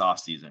back this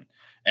offseason.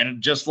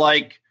 And just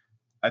like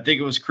I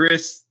think it was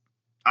Chris,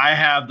 I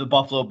have the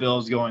Buffalo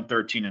Bills going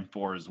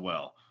 13-4 as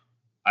well.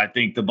 I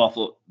think the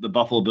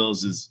Buffalo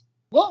Bills is.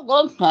 What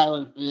was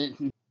Tyler's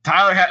prediction?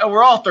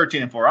 We're all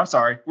 13-4. I'm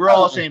sorry. We're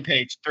all on the same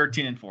page,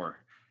 13-4.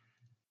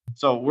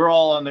 So we're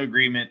all on the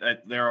agreement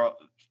that there are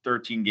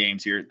 13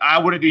 games here. I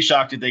wouldn't be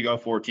shocked if they go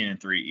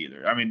 14-3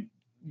 either. I mean,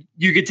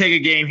 you could take a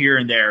game here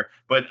and there,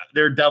 but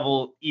they're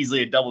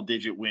easily a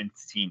double-digit win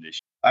team this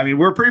year. I mean,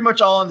 we're pretty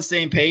much all on the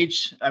same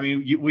page. I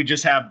mean, we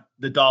just have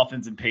the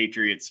Dolphins and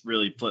Patriots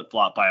really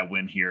flip-flop by a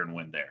win here and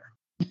win there.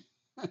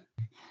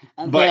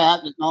 I'm very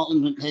happy the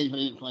Dolphins and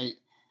Patriots play.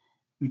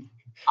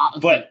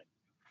 But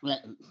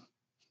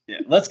yeah,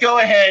 let's go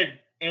ahead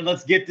and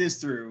let's get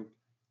this through,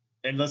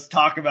 and let's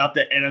talk about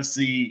the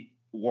NFC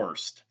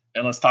worst,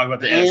 and let's talk about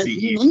the NFC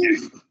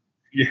East.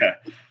 Yeah,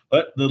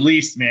 but the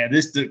least, man,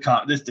 this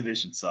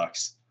division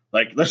sucks.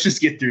 Like, let's just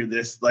get through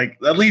this. Like,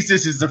 at least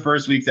this is the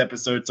first week's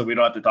episode, so we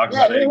don't have to talk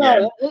about it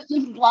again. This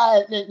is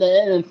why I think the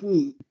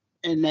NFC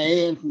and the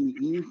AFC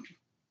East.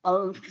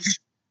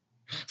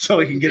 So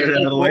we can get it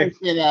out of the way.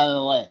 Get out of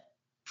the way.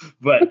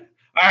 But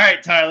all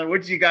right, Tyler,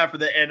 what you got for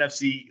the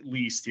NFC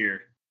least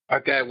here?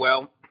 Okay,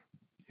 well,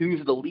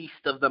 who's the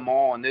least of them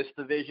all in this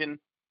division?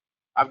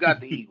 I've got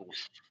the Eagles.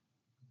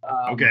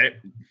 Okay.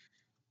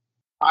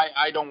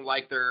 I don't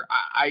like their.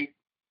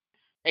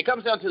 It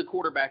comes down to the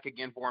quarterback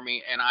again for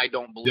me, and I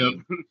don't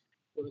believe for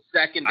a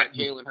second that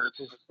Jalen Hurts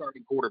is a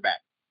starting quarterback.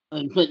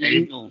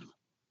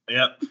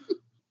 Yep.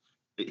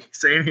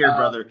 Same here,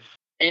 brother.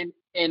 And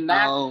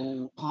that's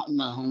really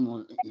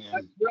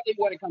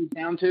what it comes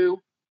down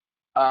to.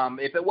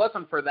 If it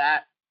wasn't for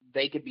that,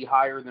 they could be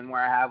higher than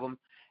where I have them.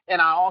 And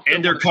I also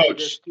their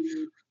coach.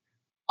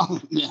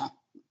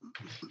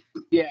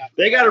 Yeah.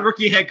 They got a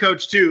rookie head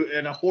coach too,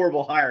 and a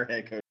horrible hire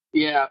head coach.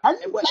 Yeah.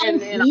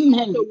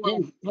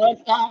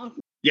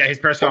 His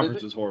press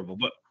conference was horrible.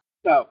 But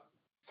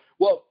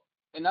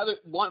another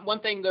one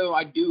thing though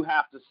I do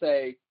have to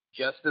say,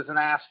 just as an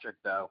asterisk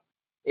though,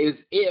 is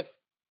if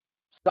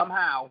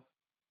somehow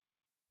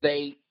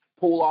they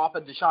pull off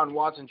a Deshaun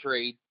Watson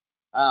trade,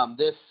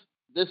 this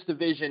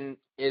division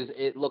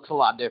looks a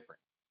lot different.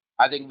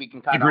 I think we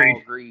can kind of all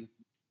agree.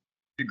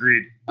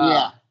 Agreed.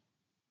 Yeah.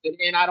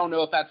 And I don't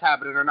know if that's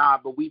happening or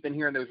not, but we've been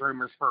hearing those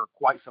rumors for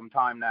quite some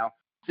time now,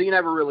 so you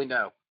never really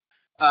know.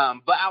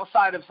 But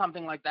outside of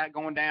something like that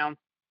going down,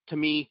 to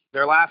me,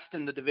 they're last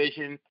in the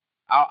division.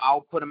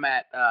 I'll put them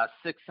at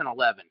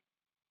 6-11.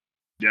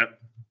 Yep.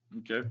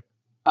 Okay.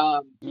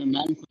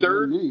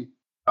 Third.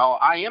 Oh,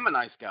 I am a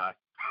nice guy.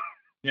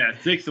 Yeah,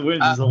 6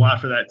 wins is a lot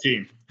for that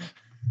team.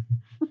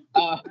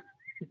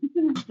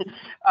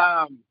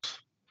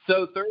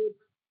 So third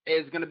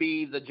is going to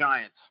be the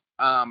Giants.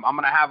 I'm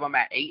going to have them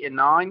at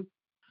 8-9.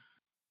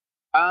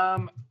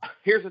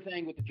 Here's the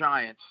thing with the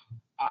Giants.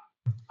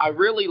 I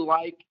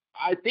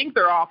think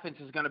their offense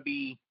is going to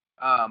be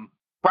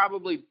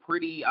probably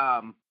pretty.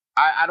 I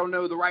don't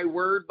know the right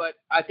word, but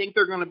I think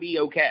they're going to be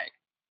okay.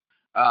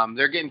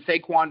 They're getting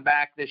Saquon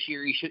back this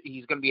year.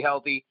 He's going to be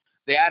healthy.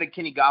 They added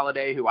Kenny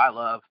Golladay, who I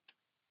love.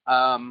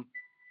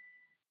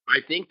 I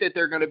think that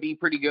they're going to be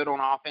pretty good on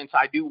offense.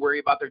 I do worry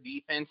about their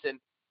defense, and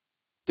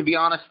to be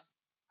honest,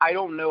 I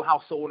don't know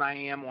how sold I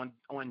am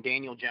on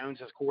Daniel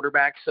Jones as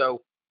quarterback.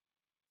 So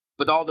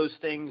with all those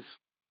things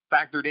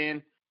factored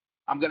in,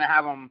 I'm going to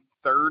have them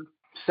third.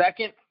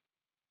 Second,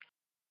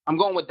 I'm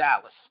going with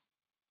Dallas.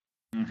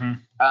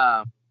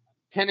 10-7.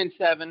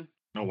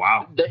 Oh,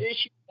 wow. The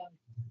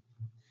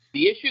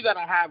issue that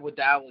I have with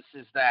Dallas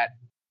is that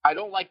I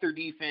don't like their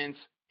defense,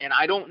 and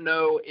I don't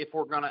know if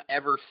we're going to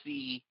ever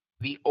see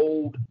the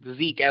old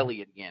Zeke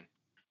Elliott again.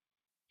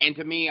 And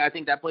to me, I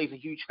think that plays a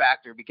huge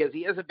factor because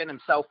he hasn't been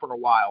himself for a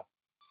while.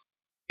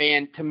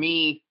 And to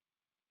me,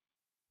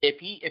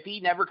 if he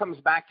never comes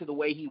back to the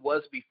way he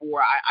was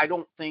before, I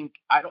don't think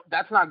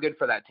that's not good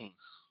for that team.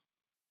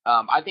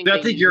 I think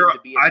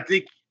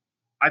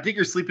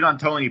you're sleeping on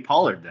Tony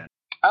Pollard then.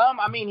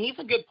 I mean, he's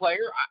a good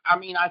player. I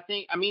mean,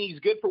 he's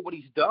good for what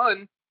he's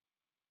done,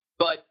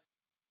 but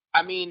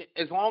I mean,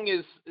 as long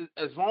as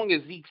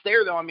Zeke's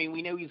there, though, I mean,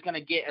 we know he's going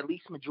to get at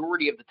least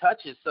majority of the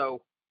touches.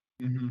 So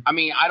I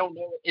mean, I don't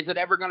know. Is it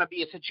ever going to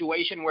be a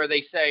situation where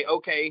they say,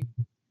 okay,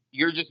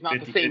 you're just not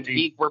the same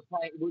Zeke. We're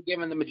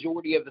giving the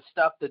majority of the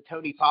stuff to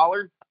Tony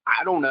Pollard.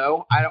 I don't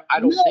know. I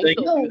don't think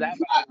they'll do that.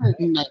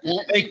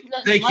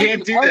 They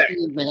can't do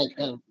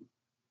that.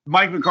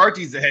 Mike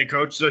McCarthy's the head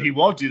coach, so he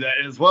won't do that.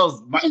 And as well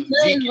as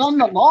Zeke on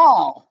the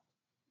ball.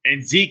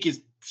 And Zeke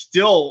is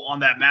still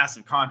on that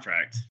massive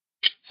contract.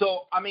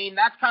 So, I mean,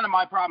 that's kind of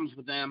my problems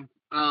with them.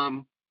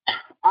 I'm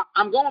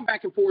going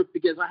back and forth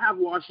because I have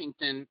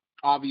Washington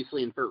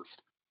obviously in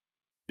first.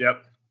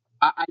 Yep.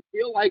 I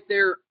feel like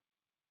they're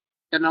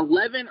an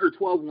 11 or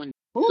 12 win.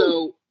 Ooh,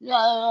 so yeah,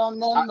 I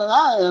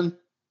am.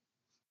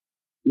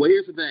 Well,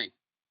 here's the thing.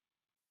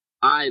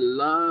 I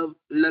love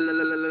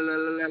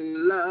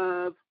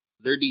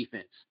their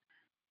defense,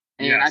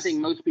 and I think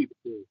most people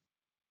do.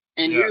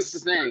 And here's the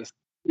thing.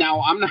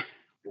 Now,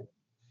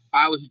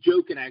 I was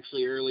joking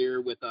actually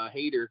earlier with a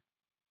hater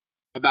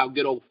about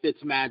good old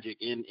Fitzmagic,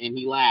 and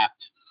he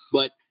laughed.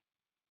 But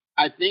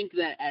I think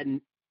that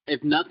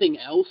if nothing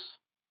else,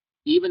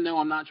 even though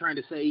I'm not trying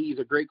to say he's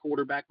a great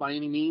quarterback by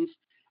any means,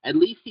 at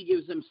least he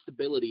gives them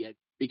stability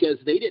because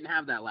they didn't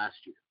have that last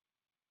year.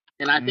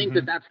 And I think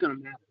that that's going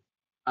to matter.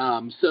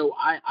 So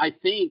I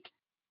think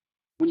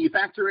when you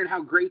factor in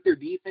how great their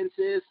defense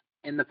is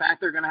and the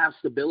fact they're going to have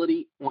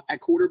stability at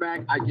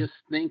quarterback, I just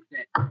think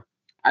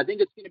I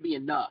think it's going to be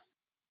enough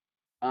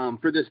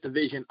for this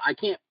division.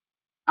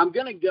 I'm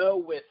going to go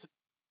with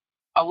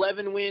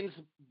 11 wins,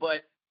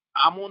 but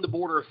I'm on the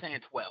border of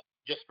saying 12,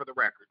 just for the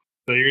record.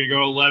 So you're going to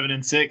go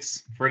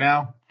 11-6 for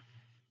now?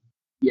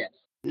 Yes.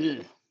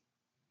 Yeah.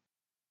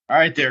 All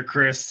right there,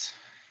 Chris.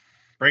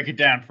 Break it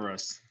down for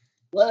us.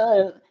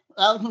 Well,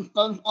 that was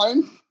first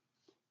place.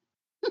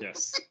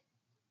 Yes.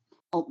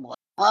 Oh boy.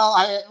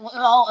 Well,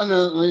 we're all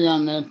agree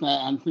on this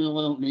that I'm sure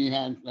Wilkie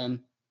has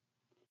them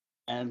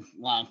as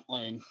last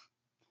place.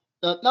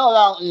 But no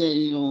doubt the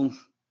Eagles.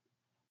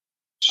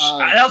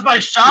 That was my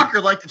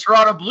shocker, like the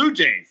Toronto Blue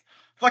Jays.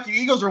 Fucking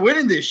Eagles are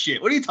winning this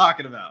shit. What are you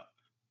talking about?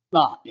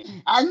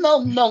 I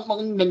know no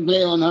one been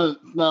Jalen Hurts,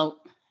 so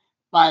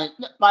by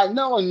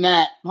knowing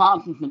that,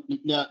 possibly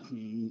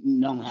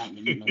don't have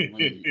to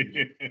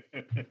win.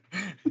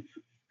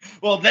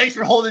 Well, thanks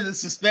for holding the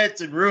suspense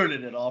and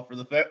ruining it all for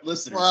the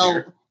listeners.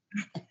 Well,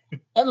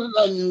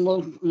 everybody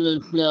looks at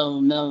the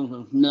show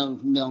knows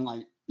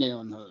like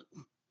Jalen Hurts.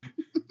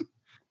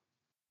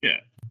 Yeah.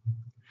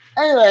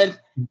 Anyways,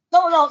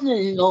 going out the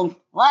Eagles,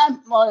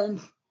 last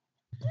one,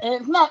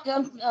 it's not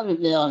just every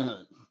Jalen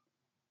Hurts.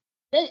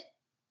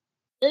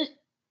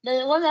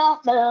 They went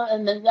out there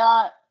and they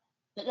got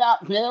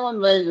Jalen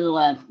Rager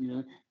last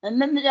year,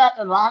 and then they got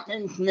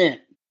Devontae Smith.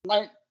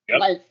 Like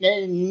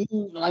they need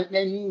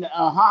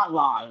a hot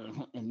rod or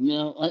something, you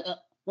know.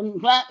 When you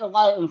draft the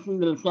wide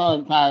receiver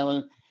started,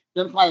 Tyler,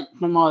 just like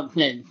some other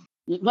kids,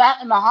 you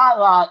draft in a hot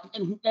rod,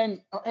 and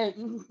then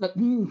this is the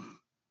piece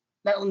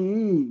that we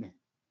need.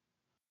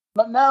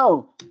 But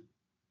no,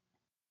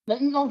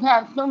 the Eagles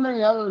have so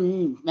many other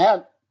needs. They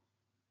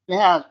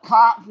have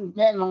Cox and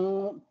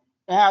Denver.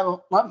 They have a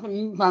bunch of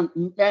needs on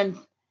defense.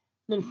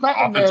 The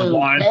secondary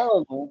is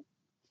terrible.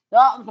 The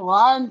offensive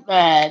line's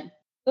bad.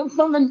 There's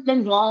so many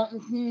things wrong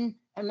with the team,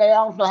 and they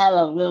also have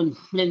a really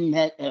shitty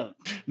head coach.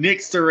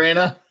 Nick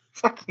Serena.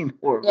 Fucking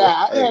horrible.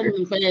 Yeah, I can't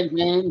even say his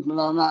name, but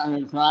I'm not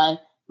going to try.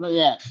 But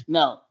yeah,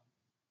 no.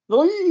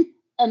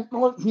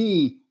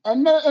 3-14,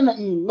 and they're going to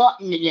be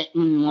lucky to get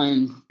 3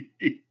 wins.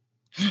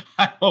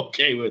 I'm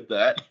okay with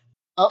that.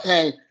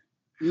 Okay.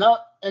 No,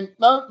 in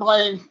third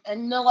place,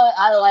 and you know what?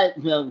 I like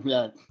Joe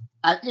Judge.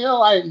 I feel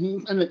like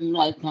he's going to be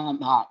like Tom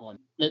Coughlin.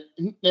 They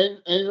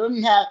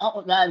wouldn't have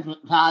other guys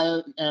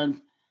retired,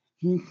 and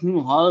he's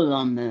too hard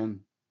on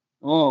them.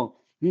 Oh,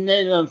 he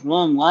made us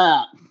run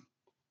laps.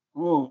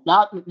 Oh,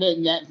 Dr. Big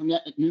yet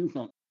forget to do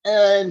something.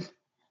 And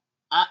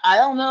I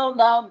don't know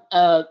about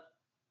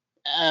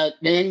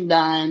Danny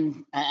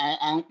Dimes. I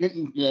don't think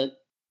he's good.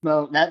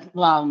 So that's the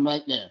problem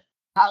right there.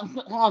 How's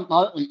Saquon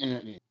Barkley in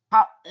it?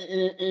 How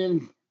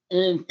is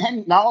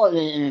Kenny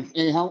Golladay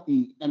is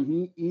healthy,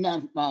 and he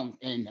has problems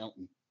staying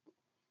healthy.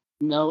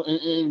 You know,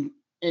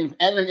 is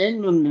Evan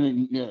Ingram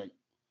doing good?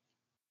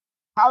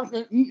 How's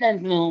the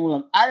defense going to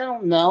look? I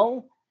don't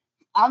know.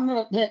 I'm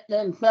going to pick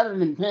them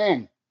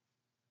 7-10.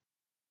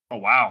 Oh,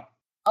 wow.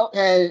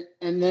 Okay,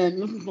 and then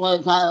this is where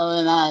Tyler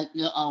and I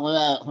were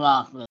at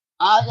CrossFit.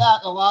 I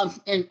got the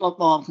Washington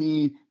football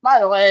team. By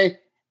the way,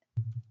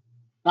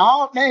 the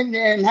whole thing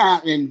didn't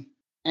happen,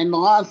 and the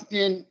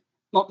Washington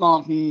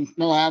football team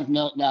still has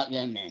no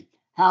goddamn name.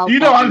 How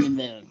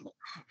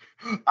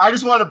I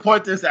just want to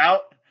point this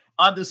out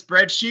on the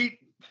spreadsheet.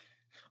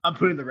 I'm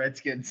putting the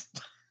Redskins.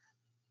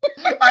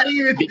 I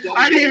didn't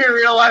even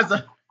realize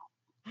that.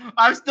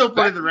 I'm still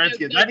putting the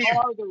Redskins. They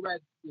are the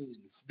Redskins.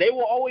 They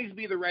will always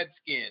be the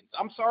Redskins.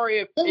 I'm sorry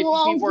if people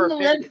are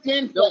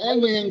offended.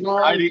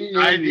 I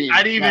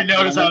didn't even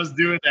notice I was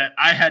doing that.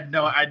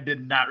 I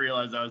did not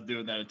realize I was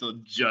doing that until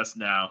just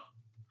now.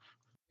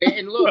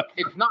 And look,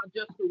 it's not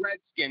just the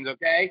Redskins,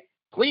 okay?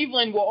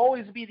 Cleveland will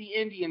always be the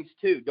Indians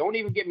too. Don't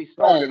even get me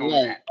started on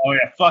that. Oh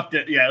yeah, fuck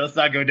that. Yeah, let's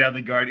not go down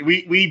the Guardians.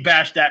 We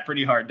bashed that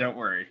pretty hard. Don't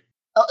worry.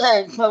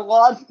 Okay, so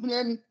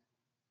Washington,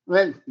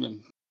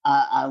 Redskins.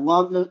 I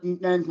love the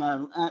defense.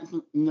 I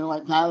absolutely,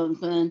 like Tyler was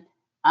saying,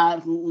 I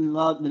absolutely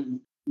love the,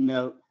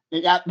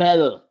 they got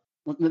better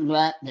with the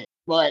draft pick.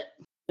 But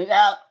it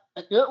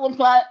looks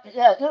like,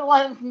 it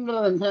was some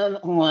good in terms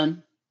of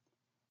one.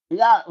 We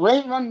got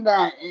late run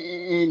back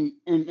in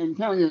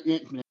terms of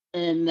it,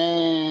 and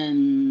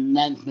then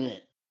that's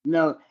it.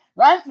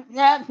 Right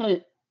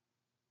Jackson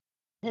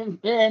has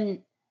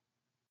been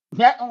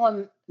second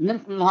on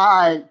Mr.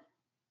 Hyde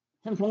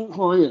his whole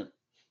career.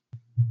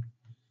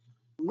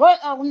 What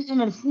are we going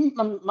to see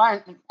from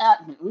Ryan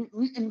Fitzpatrick?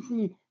 We can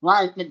see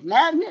Ryan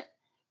Fitzmagic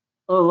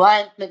or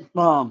Ryan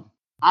Fitzbomb.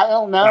 I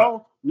don't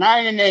know.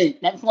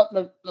 9-8. That's what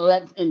the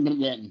Redskins are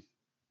getting.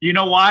 You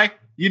know why?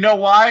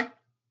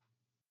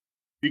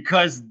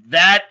 Because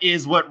that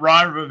is what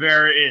Ron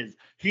Rivera is.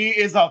 He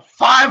is a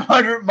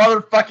 500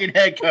 motherfucking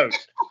head coach.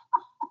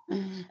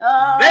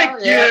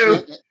 Thank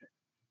you.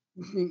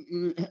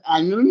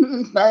 I knew you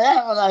would say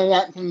that when I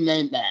got to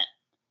name that.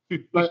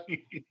 But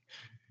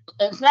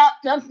it's not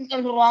just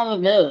because of Ron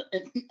Rivera.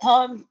 It's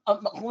because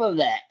of the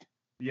quarterback.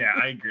 Yeah,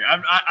 I agree.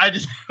 I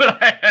just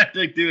I had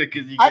to do it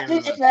because you. I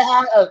think if they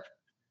had a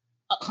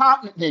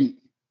competent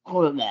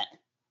quarterback,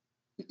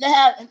 if they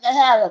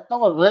had a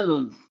Phillip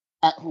Rivers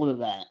at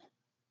quarterback,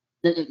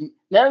 there's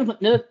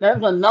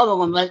another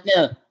one right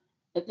there.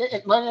 If they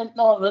had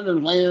Phillip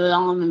Rivers later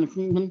on in the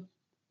season,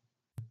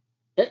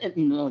 it can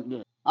be really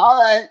good.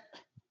 All right,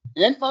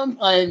 in first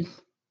place,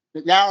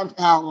 the Dallas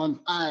Cowboys.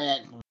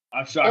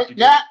 I'm shocked.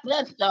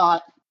 Let's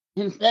start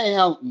and stay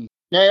healthy.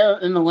 They're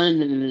in the win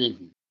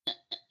division.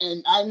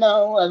 And I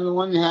know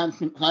everyone has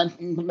some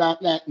questions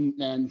about that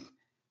defense,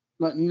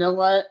 but you know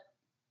what?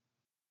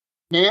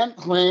 Dan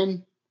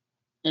Quinn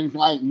is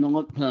like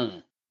North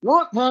Turner.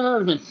 North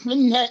Turner is a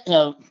shitty head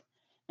coach,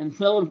 and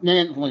so is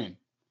Dan Quinn.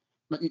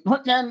 But you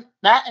put them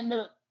back in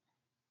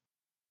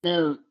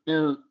their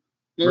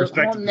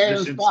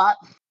respective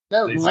spots,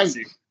 they're great.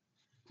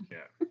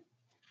 Yeah.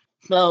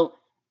 So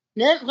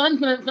Dan Quinn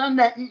could have done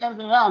that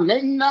defense around.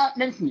 Maybe not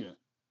this year.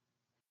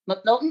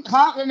 But don't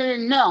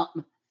confident enough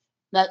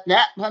that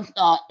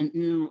Prescott can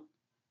do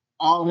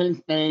all his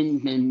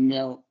things and,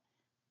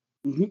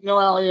 Ezekiel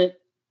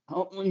Elliott,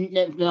 hopefully he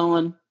gets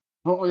going.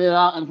 Hopefully the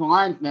offensive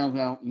line stays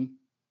healthy.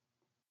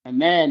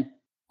 And then,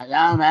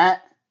 around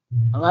that,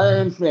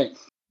 11-6.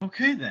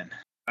 Okay, then.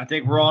 I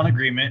think we're all in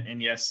agreement.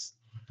 And yes,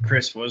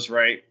 Chris was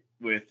right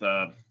with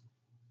the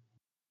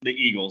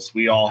Eagles.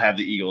 We all have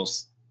the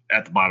Eagles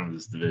at the bottom of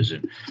this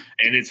division.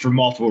 And it's for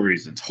multiple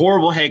reasons.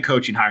 Horrible head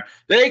coaching hire.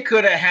 They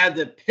could have had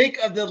the pick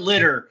of the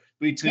litter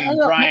between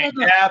Brian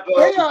Dabo.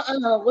 They are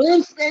in a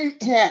Wednesday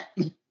tent.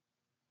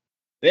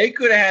 They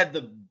could have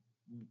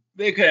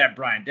had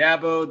Brian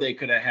Dabo. They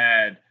could have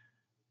had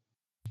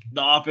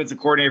the offensive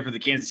coordinator for the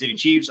Kansas City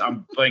Chiefs.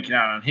 I'm blanking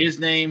out on his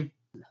name.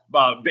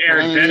 Eric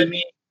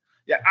Bieniemy.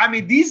 Yeah, I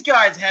mean, these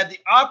guys had the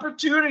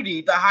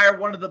opportunity to hire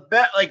one of the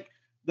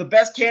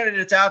best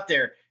candidates out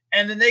there,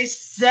 and then they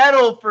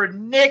settled for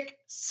Nick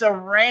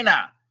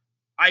Sirianni.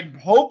 I'm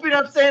hoping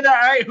I'm saying that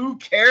right. Who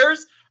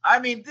cares? I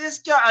mean, this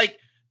guy,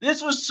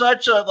 this was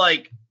such a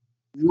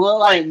More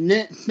like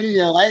Nick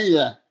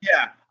Sirianni.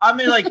 Yeah, I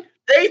mean,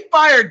 they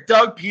fired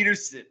Doug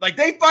Peterson.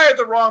 They fired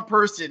the wrong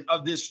person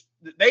of this.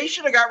 They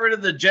should have got rid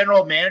of the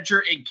general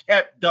manager and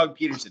kept Doug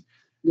Peterson.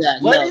 Yeah,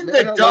 letting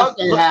the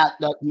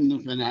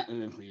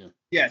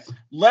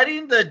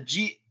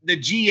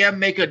GM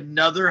make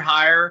another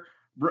hire.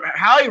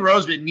 Howie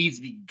Roseman needs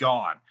to be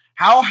gone.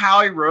 How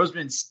Howie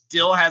Roseman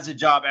still has a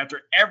job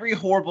after every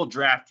horrible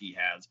draft he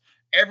has,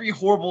 every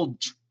horrible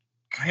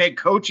head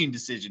coaching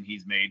decision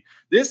he's made.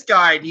 This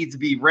guy needs to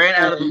be ran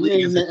out of the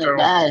league.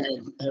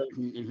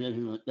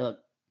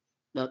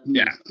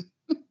 Yeah.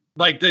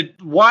 Why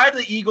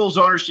the Eagles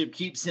ownership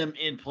keeps him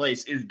in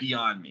place is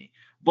beyond me.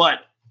 But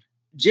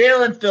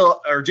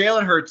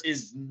Jalen Hurts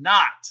is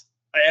not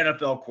an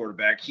NFL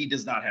quarterback. He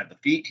does not have the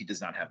feet. He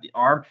does not have the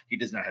arm. He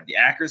does not have the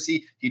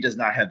accuracy. He does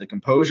not have the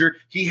composure.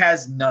 He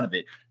has none of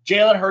it.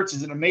 Jalen Hurts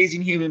is an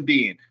amazing human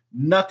being.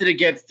 Nothing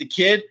against the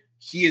kid.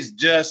 He is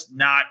just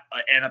not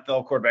an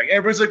NFL quarterback.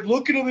 Everybody's like,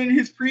 look at him in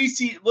his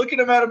preseason. Look at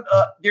him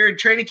during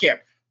training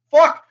camp.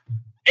 Fuck.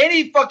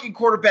 Any fucking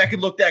quarterback can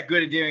look that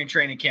good during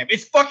training camp.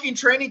 It's fucking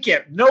training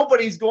camp.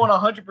 Nobody's going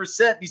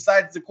 100%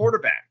 besides the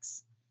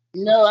quarterbacks.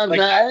 No, as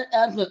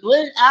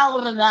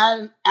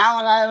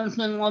Allen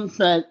Iverson once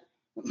said,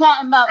 we're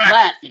talking about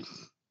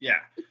practice. Yeah.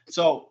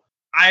 So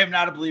I am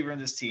not a believer in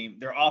this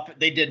team.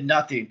 They did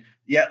nothing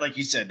yet. Like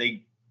you said,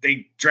 they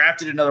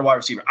drafted another wide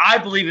receiver. I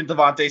believe in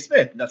Devontae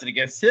Smith. Nothing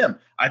against him.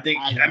 I think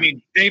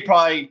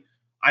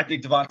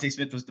Devontae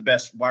Smith was the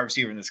best wide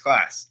receiver in this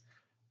class.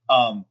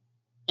 But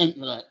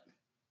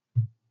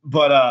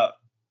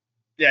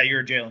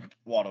you're a Jalen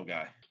Waddle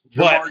guy.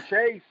 Jamar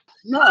Chase.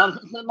 No, I'm a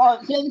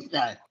Jamar Chase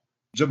guy.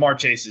 Jamar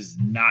Chase is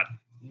not.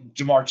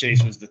 Jamar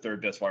Chase was the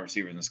third best wide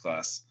receiver in this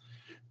class.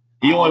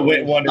 He only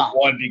went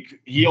 1-1.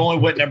 He only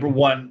went number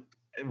one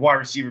wide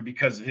receiver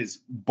because of his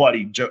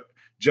buddy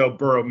Joe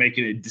Burrow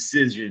making a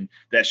decision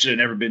that should have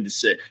never been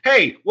decided.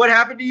 Hey, what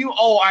happened to you?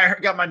 Oh, I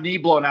got my knee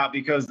blown out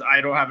because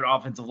I don't have an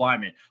offensive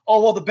lineman.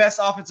 Oh, well, the best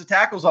offensive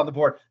tackle's on the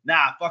board.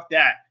 Nah, fuck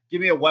that.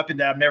 Give me a weapon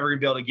that I'm never going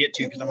to be able to get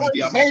to because I'm going to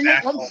be on my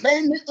back.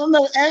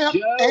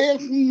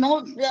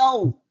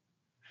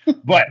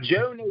 But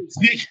Joe knows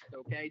best,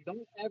 okay?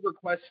 Don't ever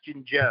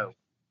question Joe.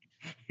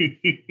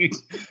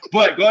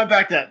 But going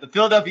back to that, the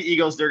Philadelphia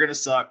Eagles, they're going to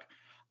suck.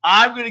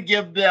 I'm going to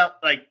give them,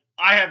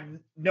 I have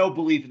no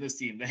belief in this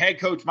team. The head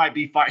coach might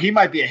be fired. He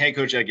might be a head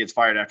coach that gets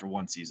fired after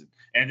one season,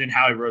 and then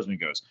Howie Roseman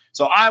goes.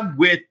 So I'm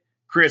with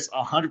Chris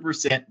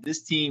 100%.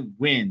 This team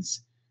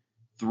wins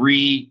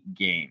 3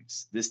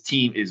 games. This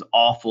team is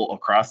awful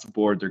across the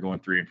board. They're going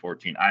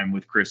 3-14. I'm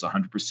with Chris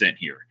 100%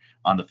 here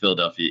on the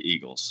Philadelphia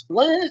Eagles.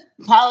 What did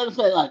Tyler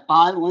say,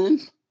 5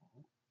 wins?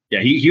 Yeah,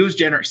 he was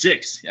generous.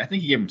 6. I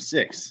think he gave him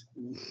 6.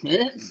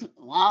 6?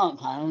 Wow,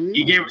 Tyler.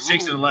 He gave him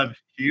 6 and 11.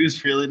 He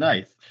was really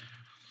nice.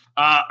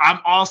 I'm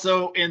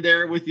also in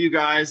there with you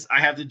guys. I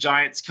have the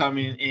Giants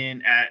coming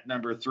in at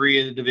number 3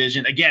 in the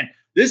division. Again,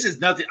 this is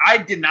nothing. I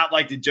did not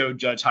like the Joe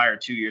Judge hire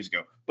 2 years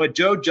ago, but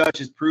Joe Judge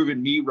has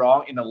proven me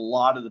wrong and a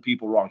lot of the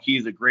people wrong. He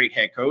is a great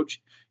head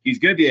coach. He's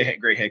going to be a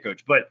great head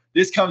coach. But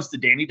this comes to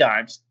Danny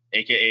Dimes,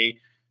 a.k.a.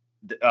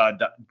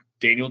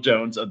 Daniel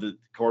Jones of the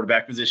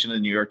quarterback position of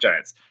the New York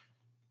Giants.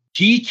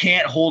 He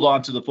can't hold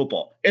on to the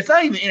football. It's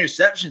not even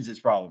interceptions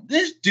his problem.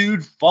 This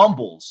dude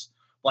fumbles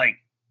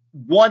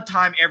one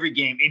time every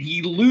game, and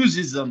he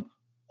loses them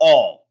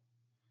all.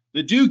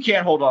 The dude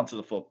can't hold on to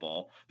the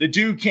football. The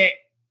dude can't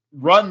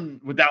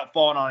run without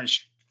falling on his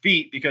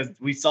feet because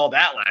we saw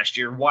that last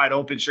year, wide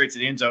open straight to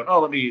the end zone.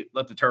 Oh,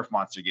 let the turf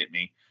monster get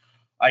me.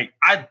 I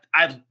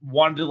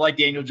wanted to like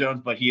Daniel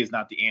Jones, but he is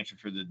not the answer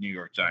for the New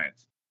York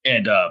Giants.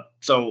 And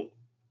so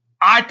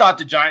I thought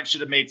the Giants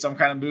should have made some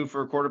kind of move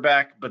for a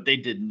quarterback, but they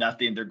did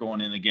nothing. They're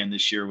going in again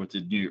this year with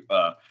the new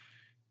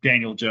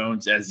Daniel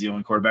Jones as the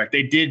only quarterback.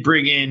 They did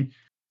bring in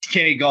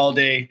Kenny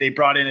Galladay. They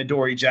brought in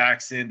Adoree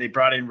Jackson. They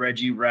brought in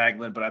Reggie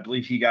Ragland, but I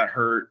believe he got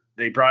hurt.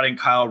 They brought in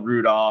Kyle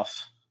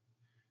Rudolph.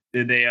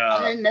 Did they?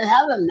 They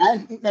have a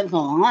nice defensive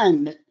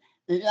line, but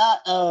they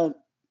got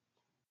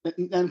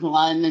defensive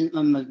lineman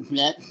from the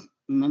Jets.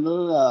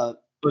 Remember?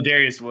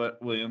 Ladarius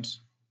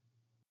Williams.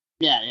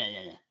 Yeah.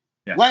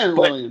 Leonard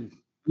Williams.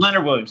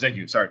 Leonard Williams, thank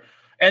you. Sorry.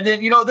 And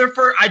then,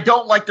 I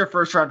don't like their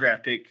first round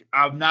draft pick.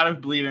 I'm not a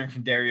believer in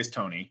Kadarius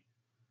Toney,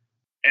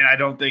 and I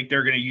don't think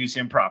they're going to use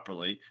him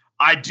properly.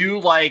 I do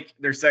like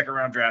their second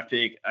round draft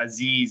pick,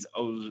 Azeez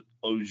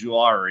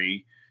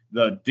Ojulari,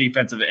 the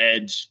defensive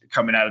edge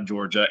coming out of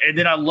Georgia. And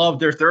then I love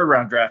their third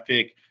round draft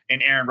pick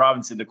and Aaron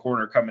Robinson, the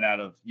corner coming out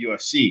of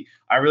USC.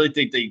 I really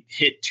think they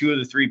hit 2 of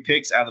the 3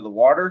 picks out of the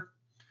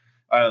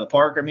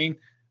park.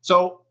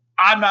 So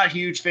I'm not a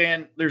huge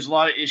fan. There's a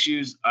lot of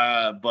issues,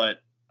 but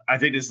I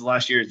think this is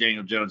last year's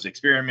Daniel Jones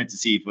experiment to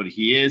see what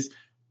he is.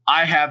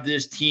 I have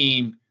this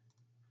team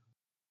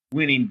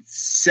winning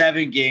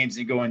 7 games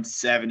and going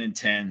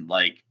 7-10.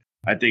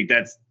 I think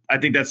that's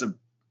a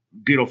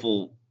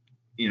beautiful,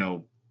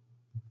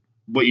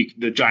 what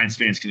the Giants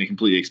fans can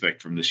completely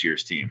expect from this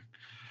year's team.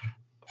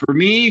 For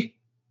me,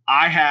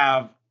 I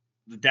have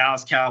the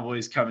Dallas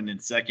Cowboys coming in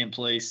second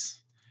place.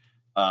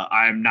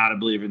 I am not a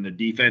believer in the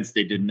defense.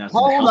 They did nothing.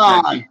 Hold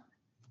on.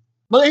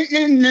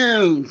 Breaking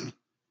news.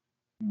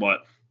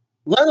 What?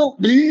 Little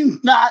Beans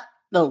got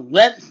the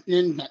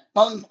Redskins at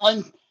first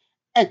place,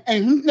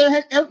 and who's the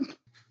head coach?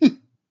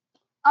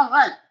 All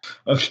right.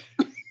 Okay.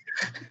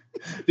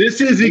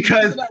 This is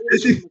because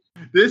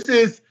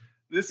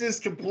this is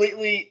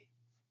completely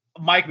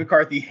Mike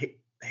McCarthy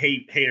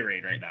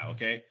haterade right now.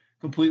 Okay,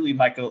 completely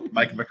Mike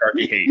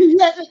McCarthy hate.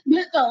 Get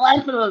the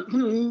life of a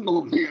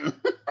Eagle here.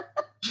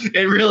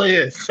 It really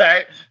is,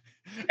 right?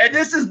 And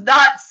this is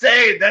not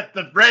saying that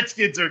the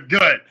Redskins are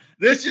good.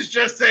 This is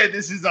just saying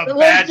this is a the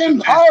bad.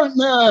 Redskins are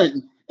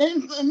good.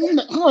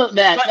 It's a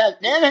quarterback. God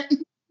damn it.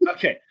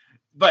 Okay,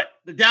 but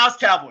the Dallas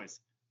Cowboys,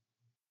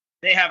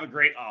 they have a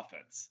great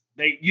offense.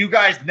 You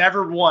guys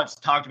never once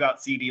talked about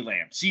CeeDee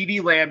Lamb.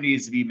 CeeDee Lamb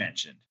needs to be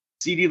mentioned.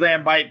 CeeDee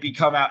Lamb might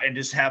come out and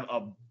just have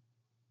a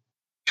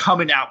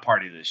coming out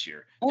party this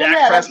year.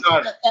 Dak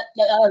Prescott.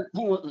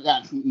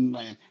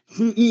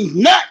 He's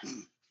nuts.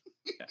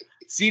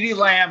 CeeDee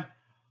Lamb,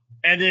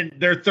 and then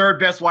their third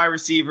best wide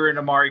receiver in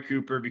Amari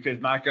Cooper, because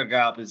Michael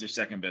Gallup is their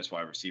second best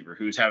wide receiver,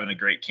 who's having a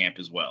great camp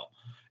as well.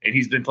 And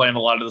he's been playing a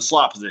lot of the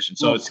slot position.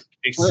 So it's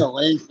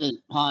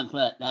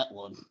contract, that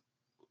one.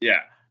 Yeah.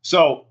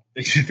 So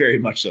very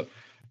much so.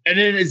 And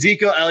then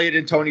Ezekiel Elliott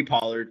and Tony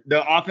Pollard.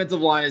 The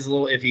offensive line is a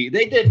little iffy.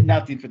 They did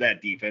nothing for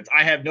that defense.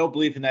 I have no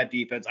belief in that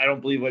defense. I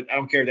don't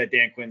care that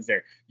Dan Quinn's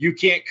there. You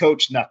can't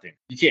coach nothing.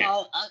 You can't.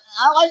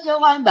 I like the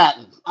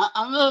linebackers.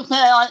 I'm going to say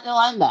I like the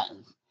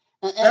linebackers.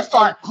 That's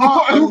fine.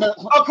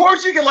 Of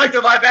course you can like the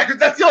linebackers.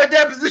 That's the only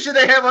damn position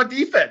they have on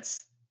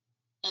defense.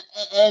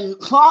 And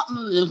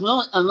Cartman is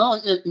really a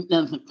really good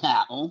defensive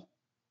tackle.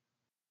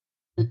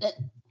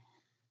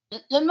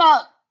 They're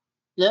not,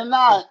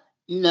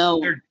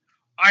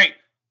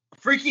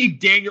 freaking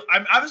Daniel.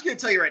 I'm just going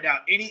to tell you right now,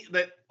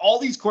 all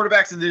these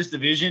quarterbacks in this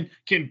division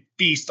can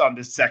feast on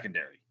this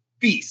secondary.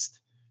 Feast.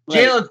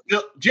 Right.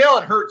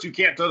 Jalen Hurts, who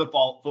can't throw the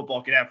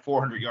football, can have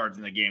 400 yards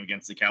in the game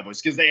against the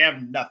Cowboys because they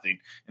have nothing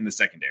in the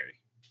secondary.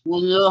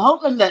 Well, you're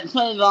hoping that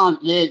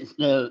Trayvon Diggs,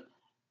 the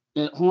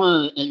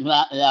corner is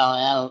wrapped out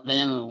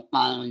Alabama will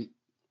finally,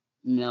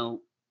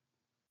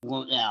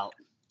 work out.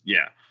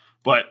 Yeah.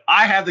 But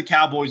I have the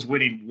Cowboys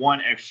winning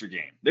one extra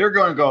game. They're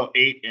going to go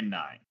 8-9.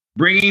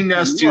 Bringing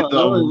us to the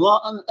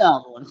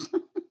Cowboys.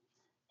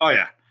 Oh,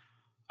 yeah.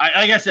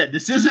 Like I said,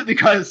 this isn't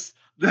because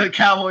the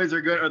Cowboys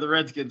are good or the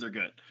Redskins are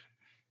good.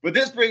 But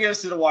this brings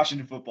us to the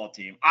Washington football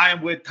team. I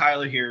am with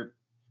Tyler here.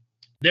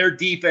 Their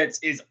defense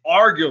is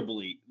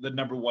arguably the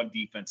number one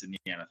defense in the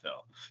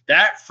NFL.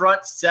 That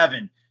front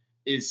seven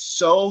is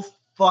so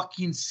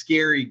fucking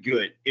scary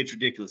good. It's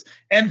ridiculous.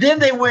 And then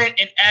they went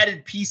and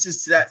added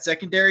pieces to that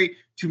secondary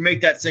to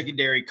make that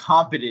secondary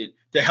competent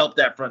to help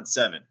that front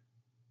seven.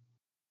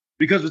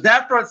 Because with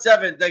that front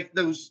seven, like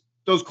those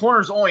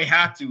corners only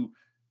have to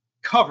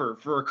cover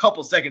for a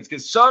couple seconds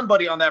because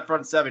somebody on that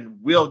front seven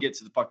will get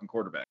to the fucking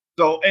quarterback.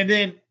 So, and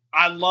then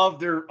I love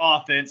their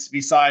offense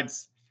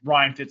besides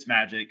Ryan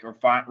Fitzmagic or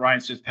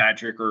Ryan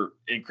Fitzpatrick, or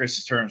in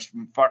Chris's terms,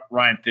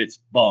 Ryan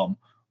Fitzbum.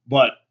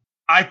 But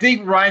I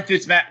think Ryan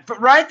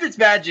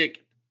Fitzmagic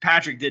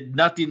Patrick did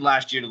nothing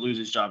last year to lose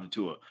his job to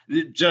Tua.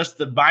 Just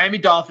the Miami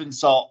Dolphins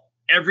saw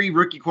every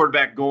rookie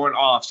quarterback going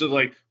off. So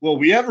like, well,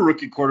 we have a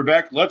rookie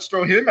quarterback. Let's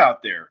throw him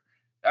out there.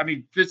 I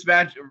mean,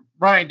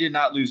 Ryan did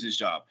not lose his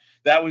job.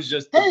 That was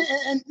just.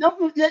 And don't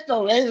forget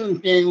the Ravens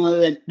game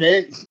where it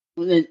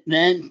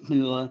benched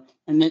Tua,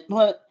 and they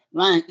put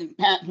Ryan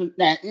Fitzpatrick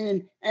back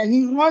in, and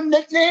he won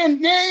the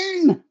damn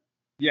game.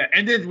 Yeah,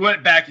 and then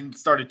went back and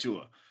started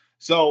Tua.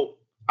 So,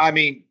 I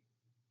mean,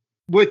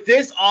 with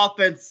this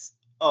offense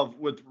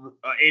with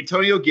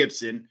Antonio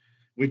Gibson,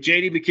 with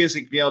J.D.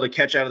 McKissic being able to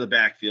catch out of the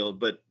backfield,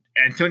 but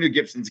Antonio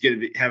Gibson's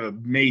going to have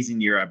an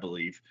amazing year, I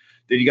believe.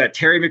 Then you got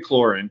Terry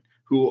McLaurin,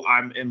 who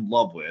I'm in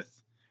love with,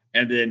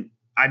 and then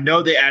I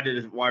know they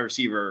added a wide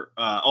receiver.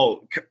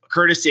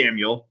 Curtis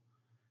Samuel,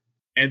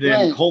 and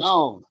then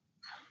Holt.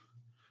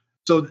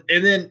 So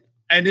and then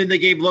they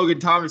gave Logan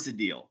Thomas a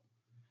deal.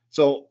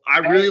 So I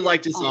really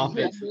like this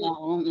offense.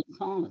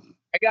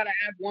 I got to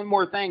add one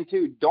more thing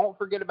too. Don't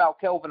forget about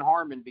Kelvin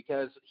Harmon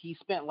because he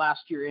spent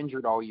last year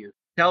injured all year.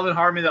 Kelvin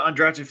Harmon, the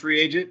undrafted free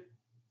agent.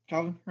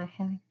 Calvin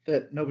Harmon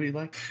that nobody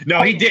liked.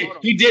 No, he did.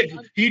 He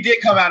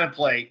did come out and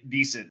play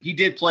decent. He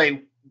did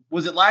play.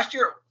 Was it last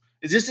year?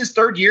 Is this his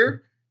third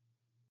year?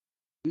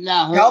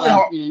 No, Calvin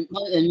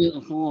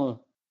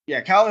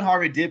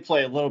Harmon did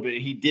play a little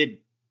bit. He did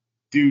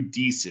do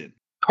decent.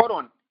 Hold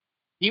on.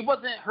 He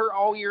wasn't hurt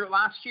all year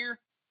last year?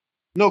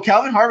 No,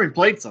 Calvin Harmon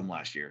played some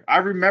last year. I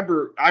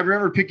remember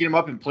picking him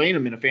up and playing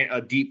him in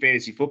a deep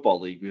fantasy football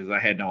league because I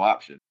had no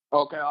option.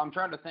 Okay, I'm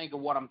trying to think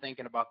of what I'm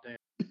thinking about there.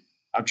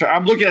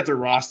 I'm looking at the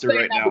roster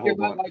right now. Hold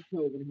on. I like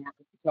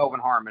Kelvin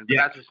Harmon, but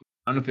that's just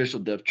unofficial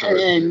depth chart.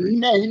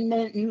 And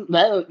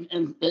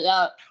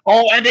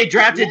they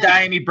drafted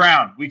Diami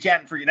Brown. We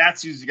can't forget.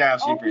 That's who's the guy I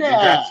was sleeping.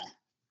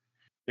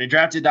 They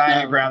drafted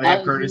Diami Brown. They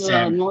have Curtis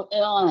Samuel.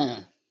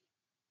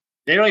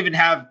 They don't even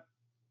have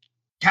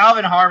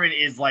Calvin Harmon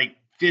is like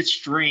fifth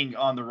string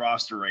on the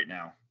roster right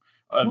now,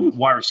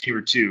 wide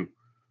receiver 2.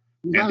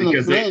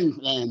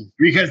 And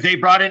because they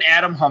brought in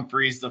Adam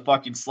Humphries, the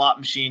fucking slot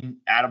machine,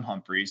 Adam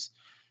Humphries.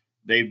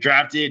 They've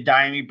drafted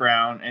Diami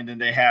Brown, and then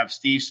they have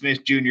Steve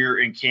Smith Jr.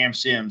 and Cam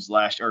Sims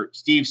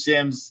Steve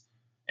Sims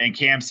and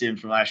Cam Sims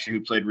from last year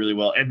who played really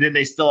well. And then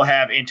they still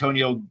have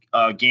Antonio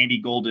Gandy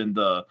Golden,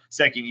 the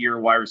second-year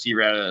wide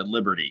receiver out of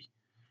Liberty.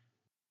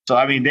 So,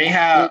 I mean, they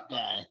have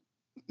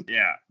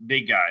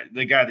big guy,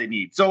 the guy they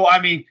need. So, I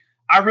mean,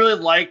 I really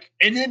like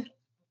 – and then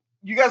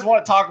you guys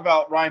want to talk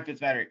about Ryan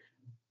Fitzpatrick.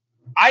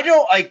 I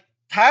don't like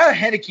Tyler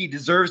Henneke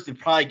deserves to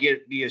probably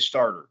be a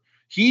starter.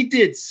 He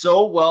did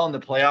so well in the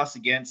playoffs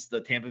against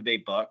the Tampa Bay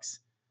Bucks.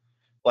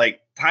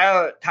 Like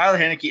Tyler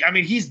Henneke, I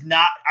mean, he's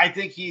not. I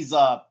think he's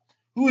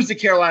who is the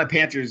Carolina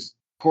Panthers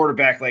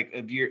quarterback like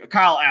of year?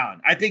 Kyle Allen.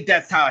 I think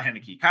that's Tyler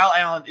Henneke. Kyle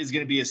Allen is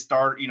going to be a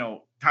start. You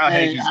know, Tyler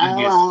Henneke's going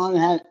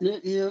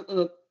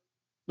to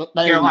be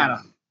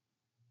Carolina.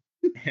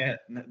 Yeah,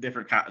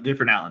 different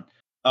Allen.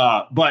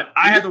 But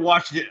I had to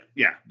watch it.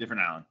 Yeah,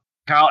 different Allen.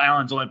 Kyle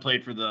Allen's only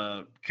played for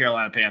the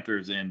Carolina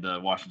Panthers and the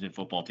Washington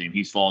football team.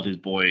 He's followed his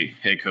boy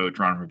head coach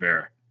Ron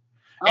Rivera.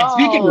 And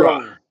speaking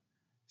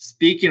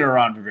of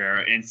Ron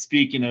Rivera, and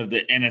speaking of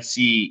the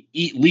NFC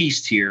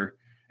least here,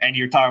 and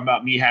you're talking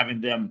about me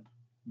having them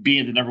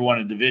being the number one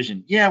in the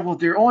division. Yeah, well,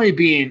 they're only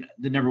being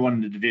the number one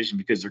in the division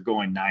because they're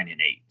going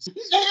 9-8.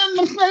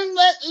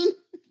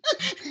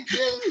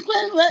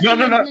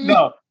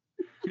 No.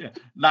 Yeah.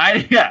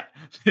 9. Yeah.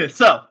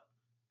 So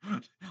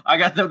I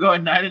got them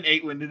going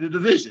 9-8 winning the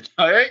division.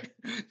 All right.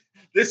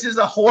 This is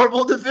a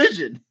horrible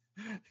division.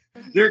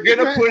 They're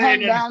gonna put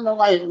it down to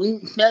like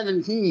week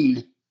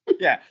 17.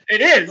 Yeah,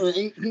 it is.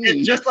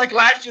 It's just like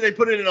last year, they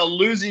put it in a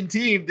losing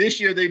team. This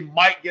year, they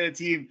might get a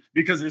team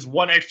because there's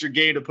one extra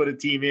game to put a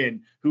team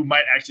in who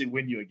might actually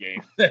win you a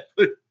game.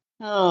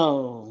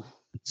 Oh.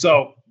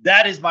 So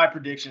that is my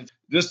prediction.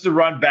 Just to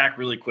run back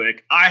really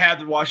quick, I have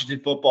the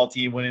Washington football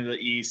team winning the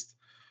East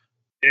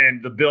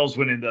and the Bills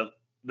winning the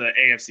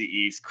AFC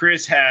East.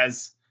 Chris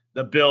has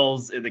the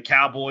Bills and the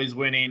Cowboys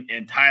winning,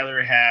 and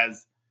Tyler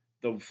has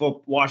the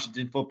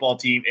Washington football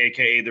team,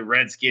 a.k.a. the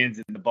Redskins,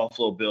 and the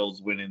Buffalo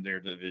Bills winning their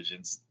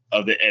divisions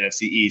of the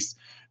NFC East.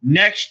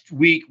 Next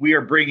week, we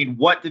are bringing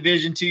what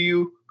division to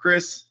you,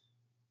 Chris?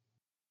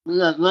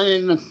 We're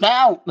in the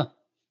South.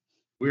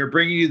 We are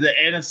bringing you the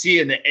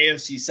NFC and the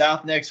AFC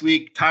South next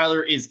week.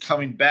 Tyler is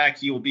coming back.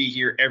 He will be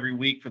here every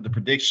week for the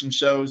prediction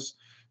shows.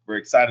 We're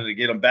excited to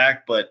get him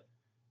back, but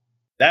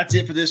that's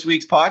it for this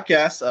week's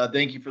podcast.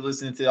 Thank you for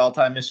listening to the All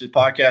Time Misfits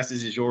podcast.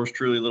 This is yours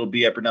truly, Little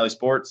B at Brunelli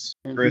Sports.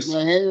 Chris.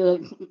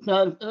 And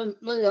don't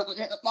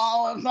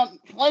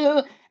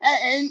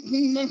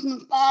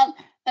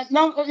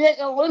forget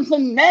to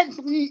listen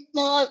next week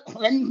for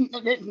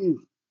predictions.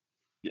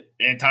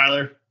 And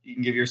Tyler, you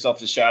can give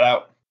yourself a shout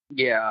out.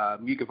 Yeah,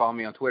 you can follow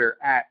me on Twitter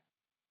at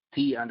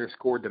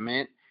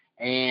 @T_Dement.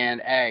 And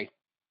hey,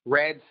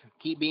 Reds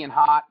keep being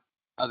hot.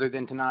 Other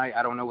than tonight,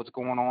 I don't know what's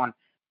going on.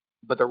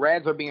 But the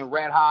Reds are being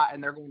red hot,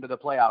 and they're going to the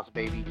playoffs,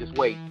 baby. Just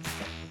wait.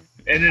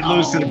 And then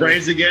lose to the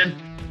Braves again?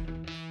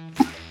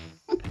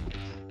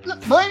 The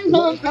Braves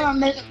aren't going to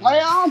make the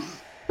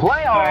playoffs.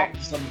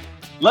 Playoffs? Right,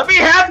 let me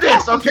have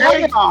this,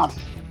 okay? Playoffs.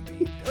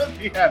 Let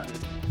me have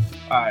this.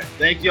 All right.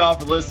 Thank you all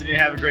for listening.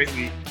 Have a great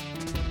week.